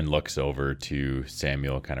Falzarin looks over to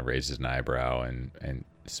Samuel, kind of raises an eyebrow and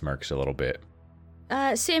smirks a little bit.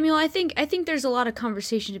 Samuel, I think there's a lot of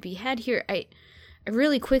conversation to be had here. I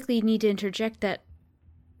really quickly need to interject that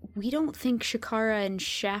we don't think Shakara and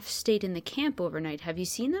Shaft stayed in the camp overnight. Have you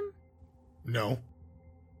seen them? No.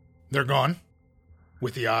 They're gone.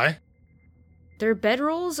 With the eye? Their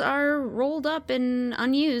bedrolls are rolled up and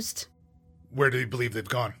unused. Where do you believe they've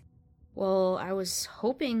gone? Well, I was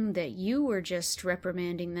hoping that you were just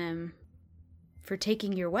reprimanding them for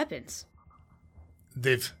taking your weapons.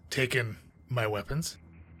 They've taken my weapons?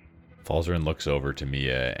 Falzarin looks over to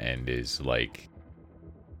Mia and is,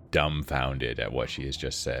 dumbfounded at what she has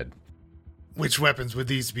just said. Which weapons would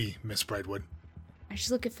these be, Miss Brightwood? I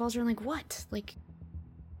just look at Falzarin like, what?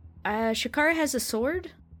 Shakara has a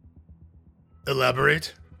sword?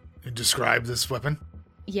 Elaborate? Describe this weapon?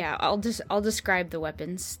 Yeah, I'll describe the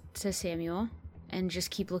weapons to Samuel, and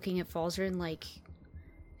just keep looking at Falzarin like,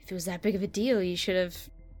 if it was that big of a deal, you should have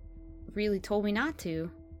really told me not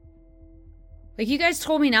to. You guys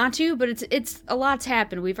told me not to, but it's a lot's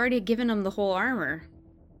happened. We've already given them the whole armor.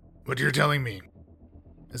 What you're telling me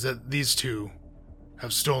is that these two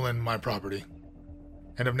have stolen my property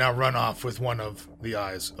and have now run off with one of the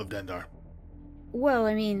eyes of Dendar. Well,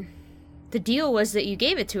 I mean, the deal was that you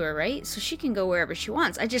gave it to her, right? So she can go wherever she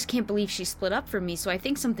wants. I just can't believe she split up from me, so I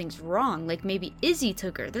think something's wrong. Maybe Izzy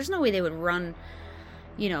took her. There's no way they would run,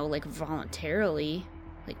 voluntarily,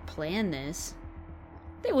 plan this.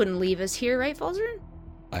 They wouldn't leave us here, right, Falzarin?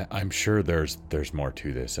 I'm sure there's more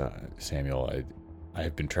to this, Samuel.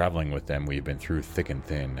 I've been traveling with them. We've been through thick and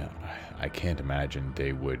thin. I can't imagine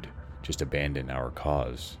they would just abandon our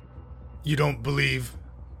cause. You don't believe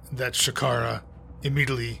that Shakara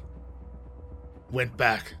immediately went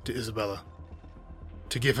back to Isabella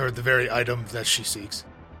to give her the very item that she seeks?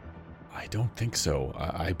 I don't think so.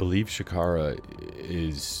 I believe Shakara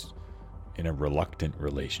is in a reluctant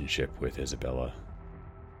relationship with Isabella.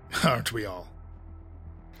 Aren't we all?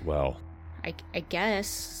 Well, I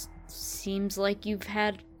guess. Seems like you've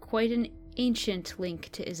had quite an ancient link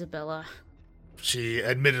to Isabella. She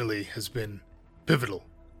admittedly has been pivotal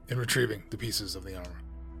in retrieving the pieces of the armor.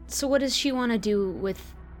 So what does she want to do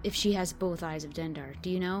if she has both eyes of Dendar? Do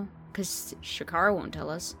you know? Because Shakara won't tell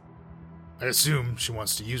us. I assume she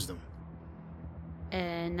wants to use them.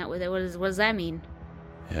 And what does that mean?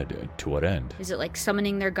 Yeah, to what end? Is it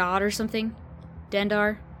summoning their god or something?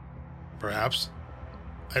 Dendar? Perhaps.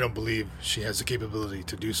 I don't believe she has the capability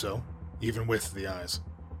to do so, even with the eyes.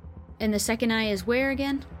 And the second eye is where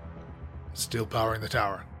again? Still powering the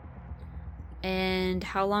tower. And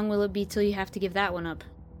how long will it be till you have to give that one up?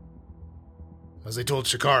 As I told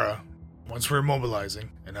Shakara, once we're mobilizing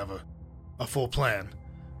and have a full plan,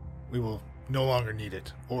 we will no longer need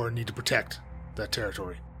it, or need to protect that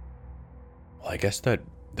territory. Well, I guess that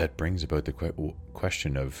brings about the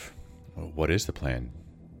question of, what is the plan,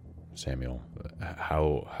 Samuel?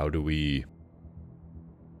 How do we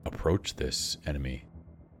approach this enemy?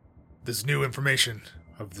 This new information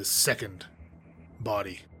of the second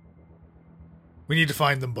body. We need to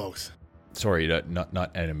find them both. Sorry,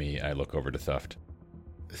 not enemy. I look over to Thuft.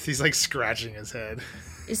 He's scratching his head.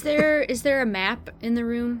 Is there a map in the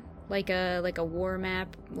room? Like a war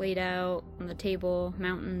map laid out on the table,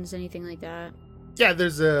 mountains, anything like that? Yeah,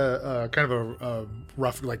 there's a kind of a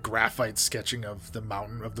rough graphite sketching of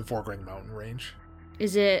the foreground mountain range.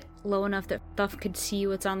 Is it low enough that Thuff could see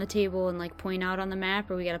what's on the table and point out on the map,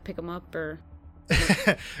 or we gotta pick him up, or?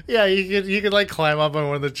 Yeah, you could climb up on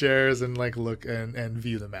one of the chairs and look and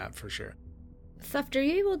view the map for sure. Thuft, are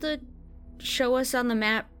you able to show us on the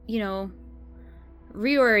map,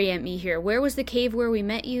 reorient me here? Where was the cave where we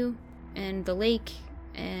met you, and the lake,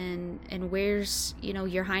 and where's,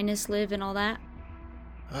 your highness live and all that?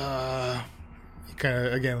 He kind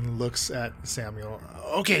of again looks at Samuel.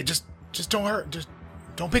 Okay, just don't hurt. Just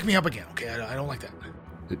don't pick me up again. Okay, I don't like that.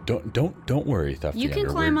 Don't worry, Thuft. You can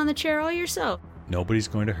climb on the chair all yourself. Nobody's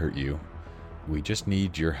going to hurt you. We just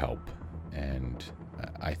need your help, and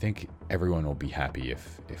I think everyone will be happy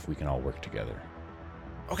if we can all work together.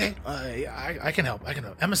 Okay, I can help.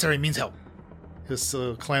 Emissary means help.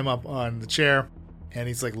 He'll climb up on the chair, and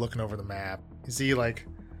he's like looking over the map. You see, he like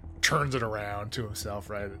turns it around to himself,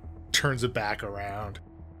 right? Turns it back around.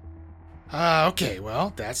 Okay,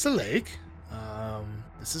 well, that's the lake.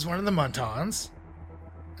 This is one of the Muntons.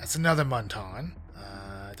 That's another Munton.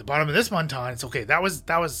 At the bottom of this Munton, it's okay. That was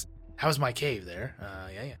my cave there.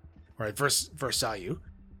 Yeah. Where I first saw you.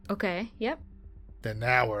 Okay, yep. Then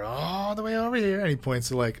now we're all the way over here, and he points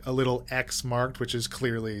to like a little X marked, which is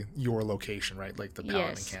clearly your location, right? Like the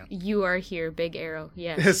paladin camp. You are here, big arrow.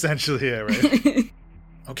 Yes. Essentially, yeah, right.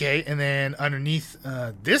 Okay, and then underneath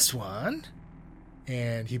this one,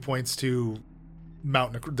 and he points to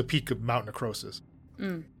the peak of Mount Necrosis.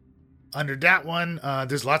 Under that one,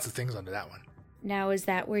 there's lots of things under that one. Now, is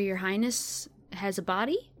that where your highness has a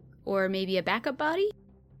body? Or maybe a backup body?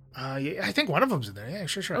 Yeah, I think one of them's in there. Yeah,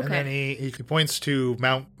 sure. Okay. And then he points to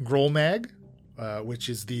Mount Grolmag, which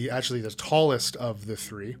is actually the tallest of the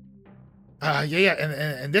three.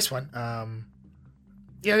 And this one.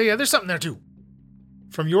 There's something there too.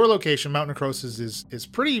 From your location, Mount Necrosis is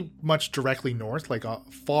pretty much directly north, like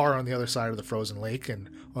far on the other side of the frozen lake, and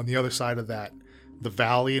on the other side of that, the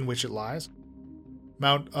valley in which it lies.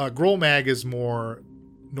 Mount Grolmag is more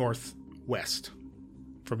northwest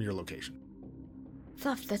from your location.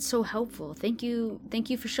 Thuff, that's so helpful. Thank you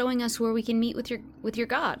for showing us where we can meet with your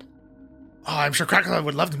god. Oh, I'm sure Krakow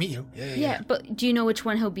would love to meet you. Yeah. But do you know which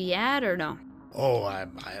one he'll be at, or no? Oh,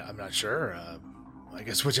 I'm not sure. I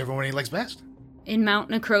guess whichever one he likes best. In Mount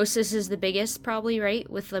Necrosis is the biggest, probably, right?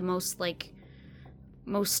 With the most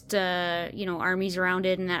armies around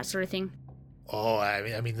it and that sort of thing. Oh,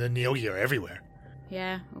 I mean, the Neogi are everywhere.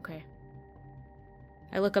 Yeah, okay.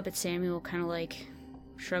 I look up at Samuel, kind of like,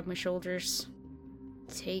 shrug my shoulders.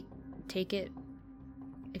 Take it,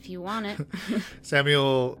 if you want it.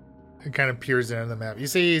 Samuel kind of peers into the map. You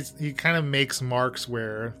see, he kind of makes marks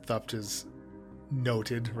where Thuft is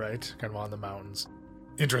noted, right? Kind of on the mountains.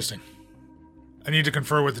 Interesting. I need to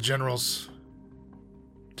confer with the generals,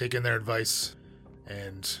 take in their advice,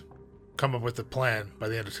 and come up with a plan by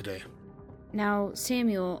the end of today. Now,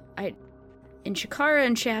 Samuel, in Shakara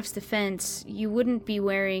and Shaft's defense, you wouldn't be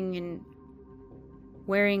wearing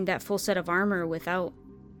that full set of armor without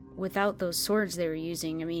those swords they were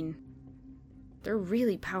using. I mean, they're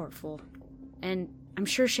really powerful. And I'm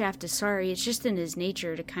sure Shaft is sorry. It's just in his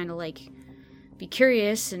nature to kind of like be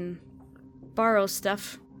curious and borrow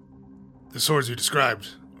stuff. The swords you described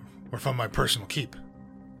were from my personal keep.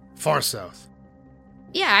 Far south.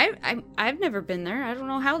 Yeah, I've never been there. I don't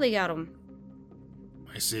know how they got them.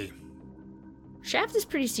 I see. Shaft is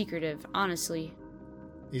pretty secretive, honestly.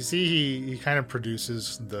 You see, he kind of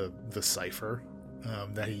produces the cipher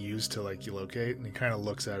that he used to like locate, and he kind of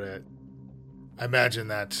looks at it. I imagine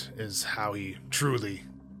that is how he truly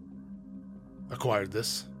acquired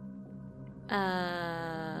this.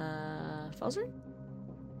 Falzy?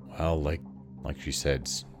 Well, like she said,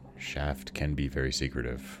 Shaft can be very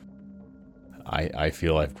secretive. I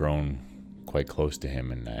feel I've grown quite close to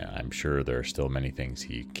him, and I'm sure there are still many things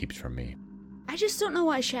he keeps from me. I just don't know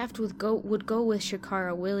why Shaft would go with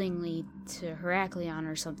Shakara willingly to Heraklion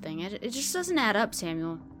or something. It just doesn't add up,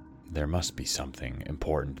 Samuel. There must be something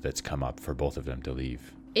important that's come up for both of them to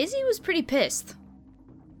leave. Izzy was pretty pissed.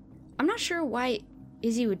 I'm not sure why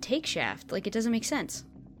Izzy would take Shaft. Like, it doesn't make sense.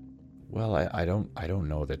 Well, I don't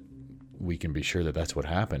know that we can be sure that that's what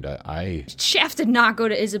happened. Shaft did not go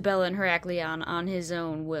to Isabella and Heraklion on his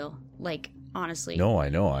own will. Like, honestly. No, I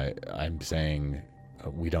know. I'm saying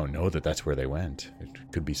we don't know that that's where they went.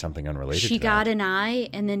 It could be something unrelated to that. She got an eye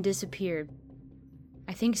and then disappeared.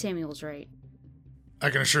 I think Samuel's right. I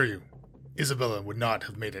can assure you, Isabella would not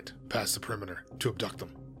have made it past the perimeter to abduct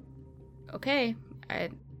them. Okay,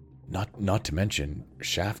 Not to mention,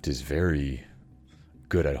 Shaft is very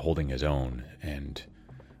good at holding his own, and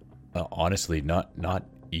honestly, not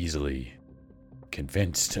easily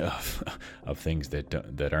convinced of things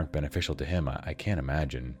that aren't beneficial to him. I can't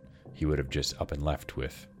imagine he would have just up and left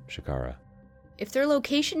with Shakara. If their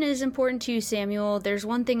location is important to you, Samuel, there's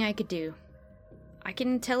one thing I could do. I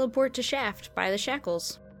can teleport to Shaft by the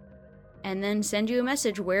shackles, and then send you a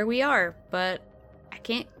message where we are, but I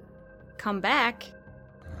can't come back.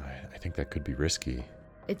 I think that could be risky.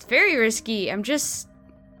 It's very risky. I'm just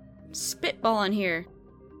spitballing here.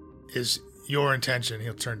 Is your intention,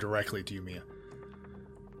 he'll turn directly to you, Mia,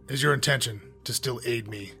 is your intention to still aid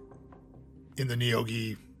me in the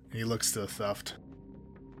Neogi, and he looks to Thuft,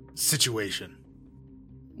 situation?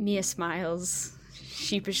 Mia smiles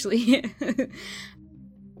sheepishly.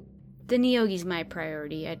 The Neogi's my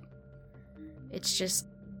priority. It's just,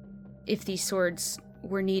 if these swords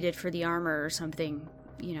were needed for the armor or something,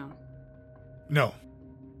 No.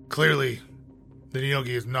 Clearly, the Nyogi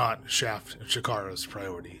is not Shaft and Shakara's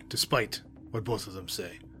priority, despite what both of them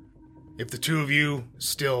say. If the two of you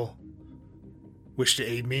still wish to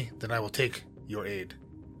aid me, then I will take your aid,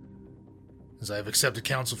 as I have accepted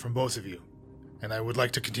counsel from both of you, and I would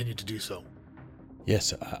like to continue to do so.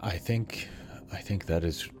 Yes, I think that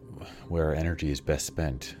is where our energy is best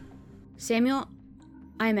spent. Samuel,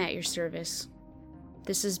 I'm at your service.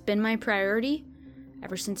 This has been my priority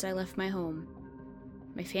ever since I left my home.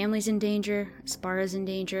 My family's in danger, Aspara's in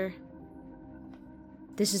danger.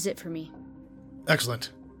 This is it for me.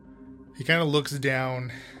 Excellent. He kind of looks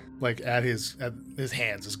down, like, at his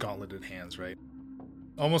hands, his gauntleted hands, right?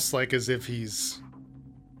 Almost like as if he's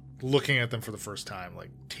looking at them for the first time,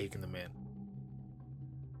 like, taking them in.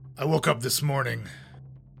 I woke up this morning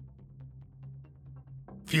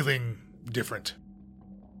feeling different.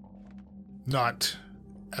 Not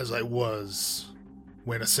as I was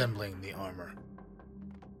when assembling the armor.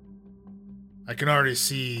 I can already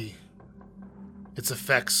see its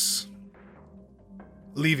effects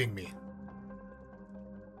leaving me.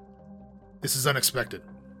 This is unexpected.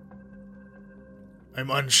 I'm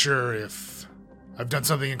unsure if I've done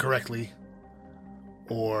something incorrectly,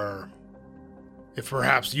 or if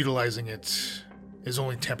perhaps utilizing it is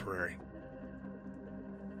only temporary.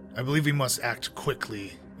 I believe we must act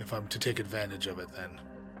quickly if I'm to take advantage of it then,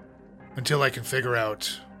 until I can figure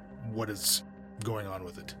out what is going on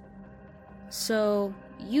with it. So,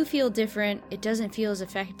 you feel different, it doesn't feel as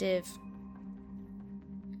effective.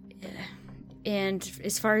 And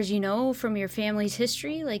as far as you know from your family's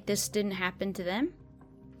history, like, this didn't happen to them?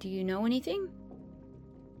 Do you know anything?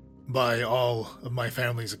 By all of my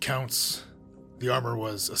family's accounts, the armor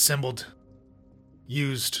was assembled,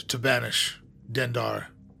 used to banish Dendar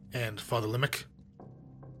and Father Limmick,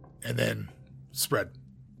 and then spread.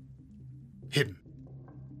 Hidden.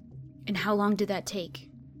 And how long did that take?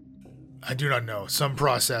 I do not know. Some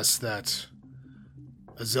process that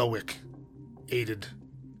a Zelwick aided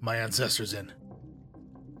my ancestors in.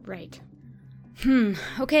 Right.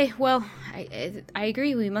 Okay, well, I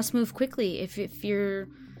agree. We must move quickly. If you're,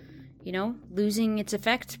 losing its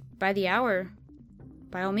effect by the hour,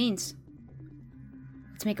 by all means.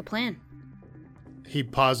 Let's make a plan. He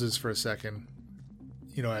pauses for a second.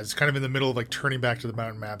 As kind of in the middle of, like, turning back to the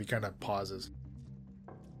mountain map, he kind of pauses.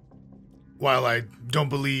 While I don't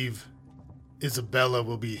believe Isabella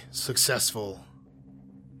will be successful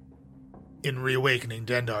in reawakening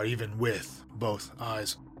Dendar even with both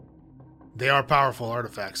eyes, they are powerful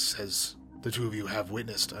artifacts, as the two of you have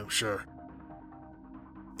witnessed, I'm sure.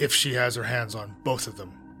 If she has her hands on both of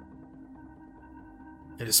them,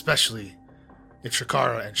 and especially if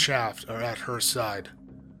Shakara and Shaft are at her side,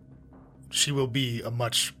 she will be a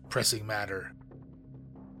much pressing matter.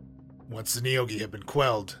 Once the Nyogi have been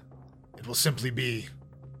quelled, it will simply be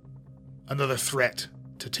another threat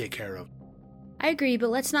to take care of. I agree, but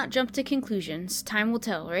let's not jump to conclusions. Time will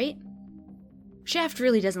tell, right? Shaft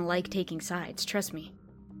really doesn't like taking sides, trust me.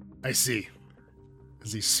 I see.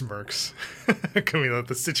 As he smirks, coming out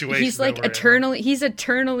the situation. He's like he's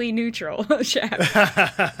eternally neutral, Shaft.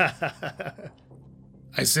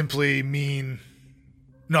 I simply mean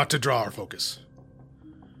not to draw our focus.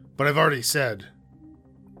 But I've already said,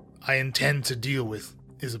 I intend to deal with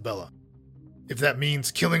Isabella. If that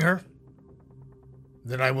means killing her,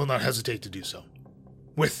 then I will not hesitate to do so.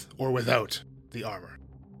 With or without the armor.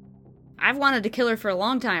 I've wanted to kill her for a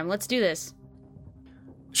long time. Let's do this.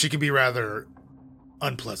 She can be rather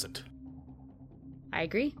unpleasant. I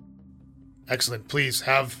agree. Excellent. Please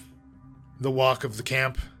have the walk of the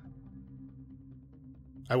camp.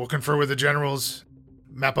 I will confer with the generals,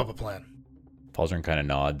 map up a plan. Falzern kind of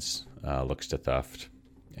nods, looks to Thuft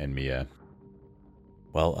and Mia.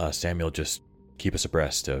 Well, Samuel, just keep us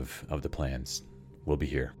abreast of the plans. We'll be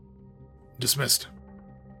here. Dismissed.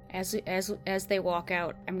 As they walk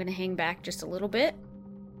out, I'm going to hang back just a little bit.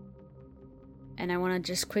 And I want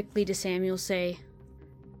to just quickly to Samuel say,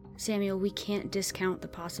 Samuel, we can't discount the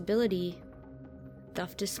possibility.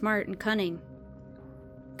 Thuft is smart and cunning.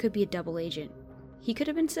 Could be a double agent. He could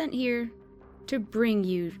have been sent here to bring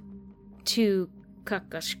you to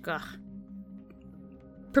Kakashka.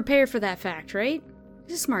 Prepare for that fact, right?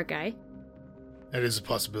 He's a smart guy. That is a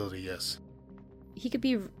possibility, yes. He could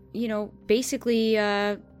be,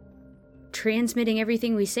 basically transmitting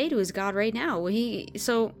everything we say to his god right now.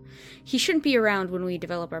 So he shouldn't be around when we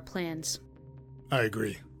develop our plans. I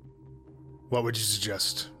agree. What would you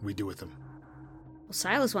suggest we do with him? Well,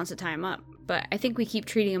 Silas wants to tie him up, but I think we keep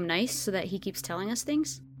treating him nice so that he keeps telling us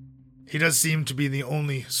things. He does seem to be the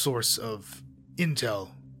only source of intel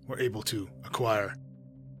we're able to acquire.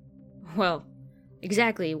 Well,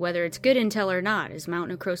 exactly whether it's good intel or not. Is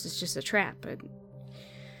Mountain of Crows is just a trap, but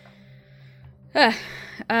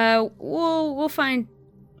we'll find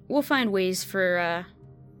ways for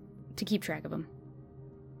to keep track of him.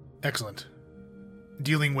 Excellent.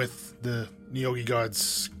 Dealing with the Nyogi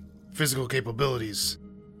God's physical capabilities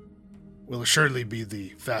will assuredly be the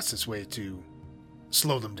fastest way to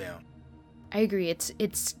slow them down. I agree.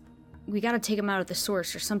 It's we gotta take him out of the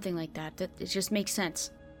source or something like that. That it just makes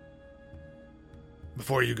sense.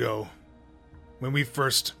 Before you go, when we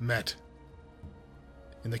first met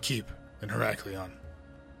in the keep in Heraklion,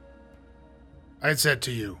 I had said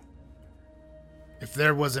to you, if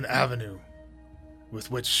there was an avenue with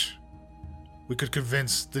which we could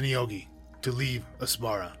convince the Nyogi to leave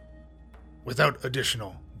Aspara without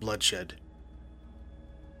additional bloodshed,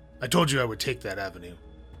 I told you I would take that avenue,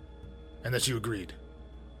 and that you agreed.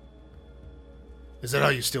 Is that how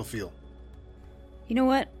you still feel? You know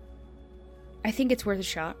what? I think it's worth a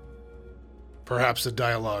shot. Perhaps a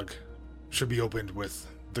dialogue should be opened with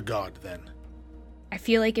the god, then. I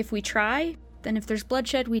feel like if we try, then if there's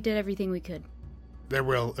bloodshed, we did everything we could. There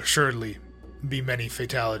will assuredly be many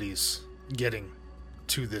fatalities getting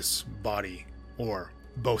to this body, or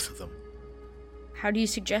both of them. How do you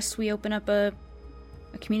suggest we open up a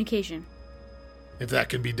communication? If that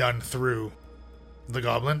can be done through the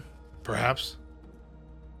goblin, perhaps.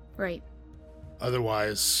 Right.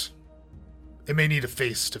 Otherwise, it may need a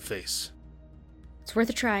face-to-face. It's worth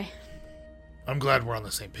a try. I'm glad we're on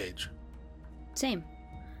the same page. Same.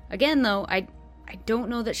 Again, though, I don't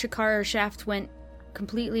know that Shakar or Shaft went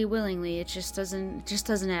completely willingly. It just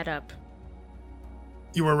doesn't add up.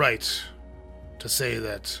 You were right to say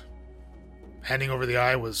that handing over the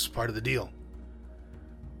eye was part of the deal.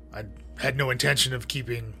 I had no intention of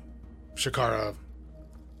keeping Shakara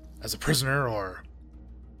as a prisoner or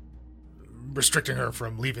restricting her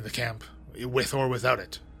from leaving the camp, with or without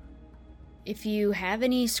it. If you have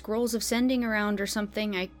any scrolls of sending around or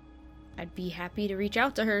something, I'd be happy to reach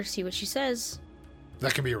out to her, see what she says.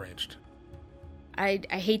 That can be arranged. I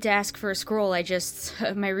hate to ask for a scroll. I just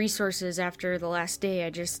my resources after the last day.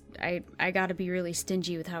 I gotta be really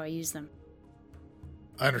stingy with how I use them.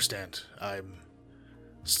 I understand. I'm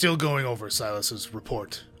still going over Silas's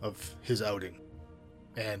report of his outing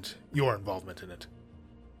and your involvement in it.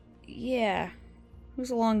 Yeah, it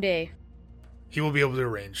was a long day. He will be able to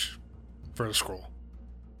arrange for a scroll.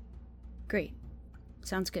 Great.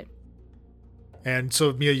 Sounds good. And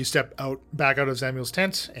so, Mia, you step back out of Samuel's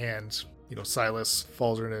tent, and, Silas,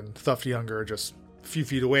 Falzern, and Thuft Younger are just a few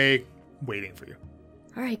feet away, waiting for you.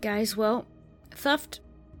 All right, guys. Well, Thuft,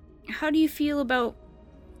 how do you feel about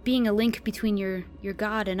being a link between your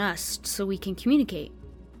god and us so we can communicate?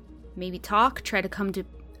 Maybe talk, try to come to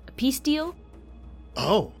a peace deal?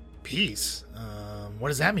 Oh, peace? What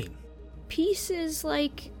does that mean? Peace is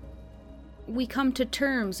like we come to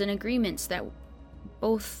terms and agreements that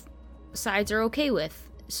both sides are okay with,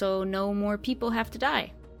 so no more people have to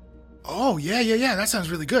die. Oh, yeah, that sounds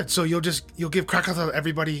really good. So you'll give Krakow to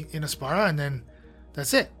everybody in Aspara, and then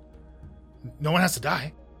that's it. No one has to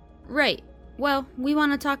die. Right. Well, we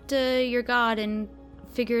want to talk to your god and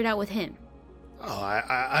figure it out with him. Oh,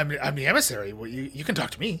 I'm the emissary. Well, you can talk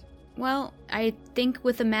to me. Well, I think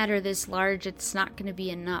with a matter this large, it's not going to be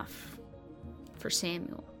enough for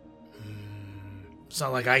Samuel. It's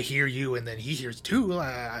not like I hear you and then he hears too.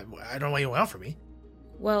 I don't know what you want from me.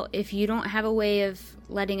 Well, if you don't have a way of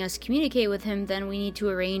letting us communicate with him, then we need to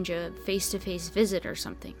arrange a face-to-face visit or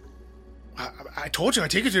something. I told you I'd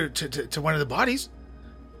take you to one of the bodies.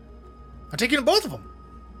 I'm taking to both of them.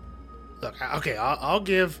 Look, okay, I'll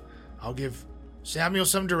give Samuel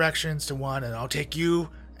some directions to one, and I'll take you,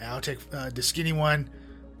 and I'll take the skinny one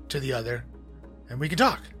to the other, and we can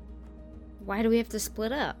talk. Why do we have to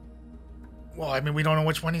split up? Well, I mean, we don't know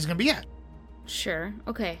which one he's going to be at. Sure,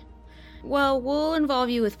 okay. Well, we'll involve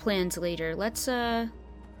you with plans later. Let's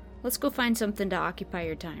go find something to occupy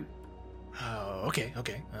your time. Okay.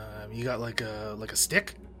 You got like a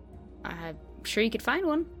stick? I'm sure you could find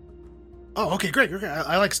one. Oh, okay, great.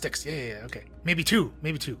 I like sticks. Yeah, okay. Maybe two.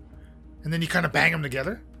 And then you kind of bang them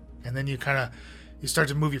together, and then you start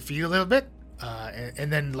to move your feet a little bit,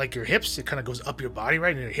 and then like your hips, it kind of goes up your body,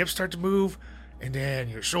 right? And your hips start to move, and then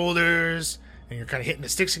your shoulders, and you're kind of hitting the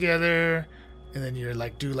sticks together, and then you're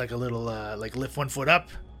like do like a little like lift one foot up,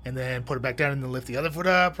 and then put it back down, and then lift the other foot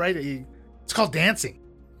up, right? It's called dancing.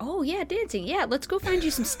 Oh yeah, dancing. Yeah, let's go find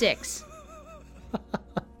you some sticks.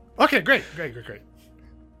 Okay, great.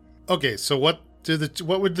 Okay, so what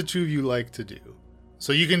would the two of you like to do?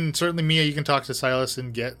 So you can certainly, Mia, you can talk to Silas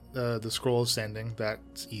and get the scroll of sending.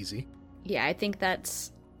 That's easy. Yeah, I think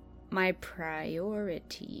that's my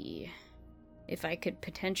priority. if I could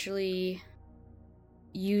potentially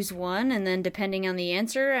use one, and then depending on the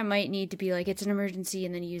answer, I might need to be like, it's an emergency,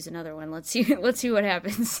 and then use another one. Let's see what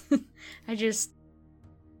happens. I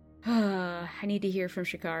need to hear from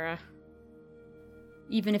Shikara.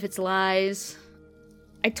 Even if it's lies.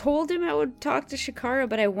 I told him I would talk to Shikara,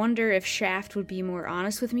 but I wonder if Shaft would be more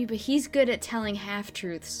honest with me, but he's good at telling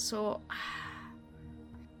half-truths, so...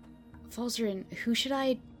 Falzarin, who should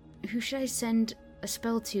I send a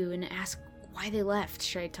spell to and ask why they left?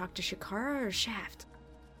 Should I talk to Shikara or Shaft?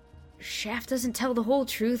 Shaft doesn't tell the whole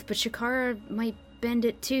truth, but Shikara might bend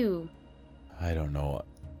it too. I don't know.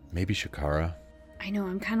 Maybe Shikara? I know,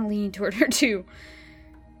 I'm kind of leaning toward her too.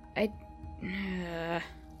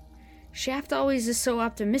 Shaft always is so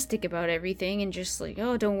optimistic about everything and just like,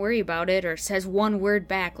 oh, don't worry about it, or says one word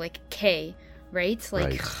back like K, right? Like,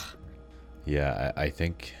 right. Yeah, I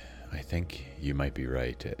think you might be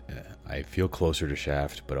right. I feel closer to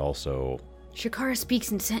Shaft, but also... Shikara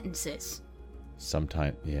speaks in sentences.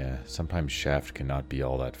 Sometimes Shaft cannot be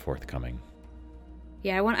all that forthcoming.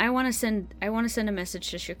 Yeah, I want to send a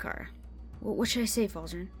message to Shikara. What should I say,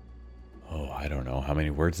 Falzarin? Oh, I don't know. How many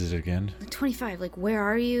words is it again? 25. Like, where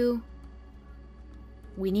are you?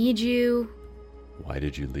 We need you. Why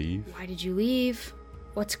did you leave? Why did you leave?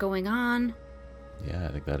 What's going on? Yeah, I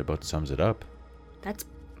think that about sums it up. That's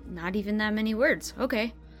not even that many words.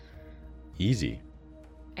 Okay. Easy.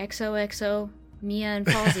 XOXO, Mia and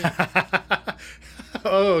Falzy.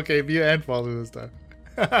 Oh, okay. Mia and Falzy this time.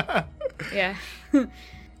 Yeah.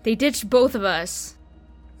 They ditched both of us.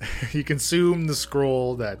 You consume the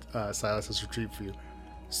scroll that Silas has retrieved for you,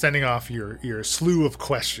 sending off your slew of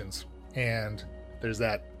questions. And there's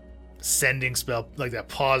that sending spell, like that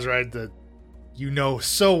pause, right? That you know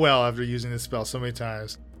so well after using this spell so many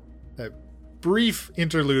times. That brief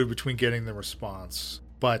interlude between getting the response,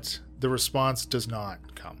 but the response does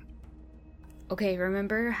not come. Okay,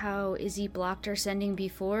 remember how Izzy blocked our sending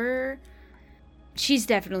before? She's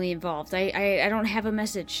definitely involved. I don't have a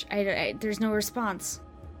message. There's no response.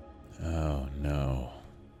 Oh, no.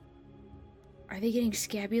 Are they getting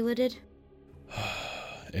scabulated?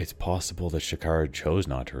 It's possible that Shikara chose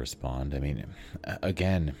not to respond. I mean,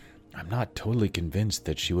 again, I'm not totally convinced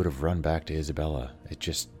that she would have run back to Isabella. It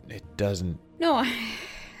doesn't... No,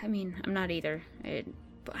 I mean, I'm not either.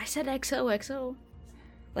 But I said XOXO.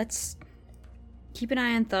 Let's keep an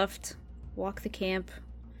eye on Thuft, walk the camp,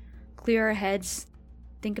 clear our heads,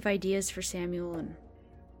 think of ideas for Samuel, and...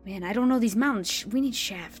 Man, I don't know these mountains. We need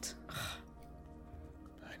Shaft.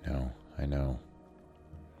 I know.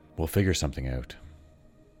 We'll figure something out.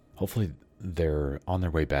 Hopefully they're on their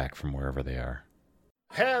way back from wherever they are.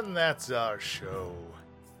 And that's our show.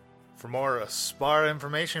 For more Aspara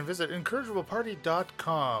information, visit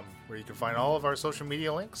incorrigibleparty.com, where you can find all of our social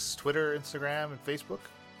media links, Twitter, Instagram, and Facebook,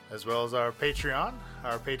 as well as our Patreon.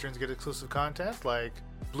 Our patrons get exclusive content like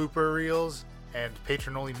blooper reels and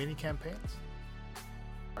patron-only mini-campaigns.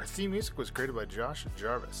 Our theme music was created by Josh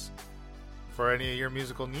Jarvis. For any of your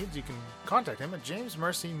musical needs, you can contact him at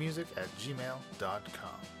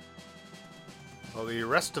jamesmercymusic@gmail.com. Well, the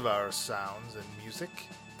rest of our sounds and music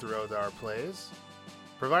throughout our plays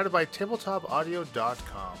provided by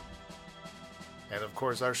tabletopaudio.com. And of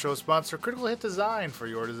course, our show sponsor, Critical Hit Design. For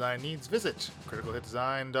your design needs, visit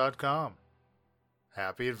criticalhitdesign.com.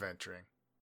 Happy adventuring.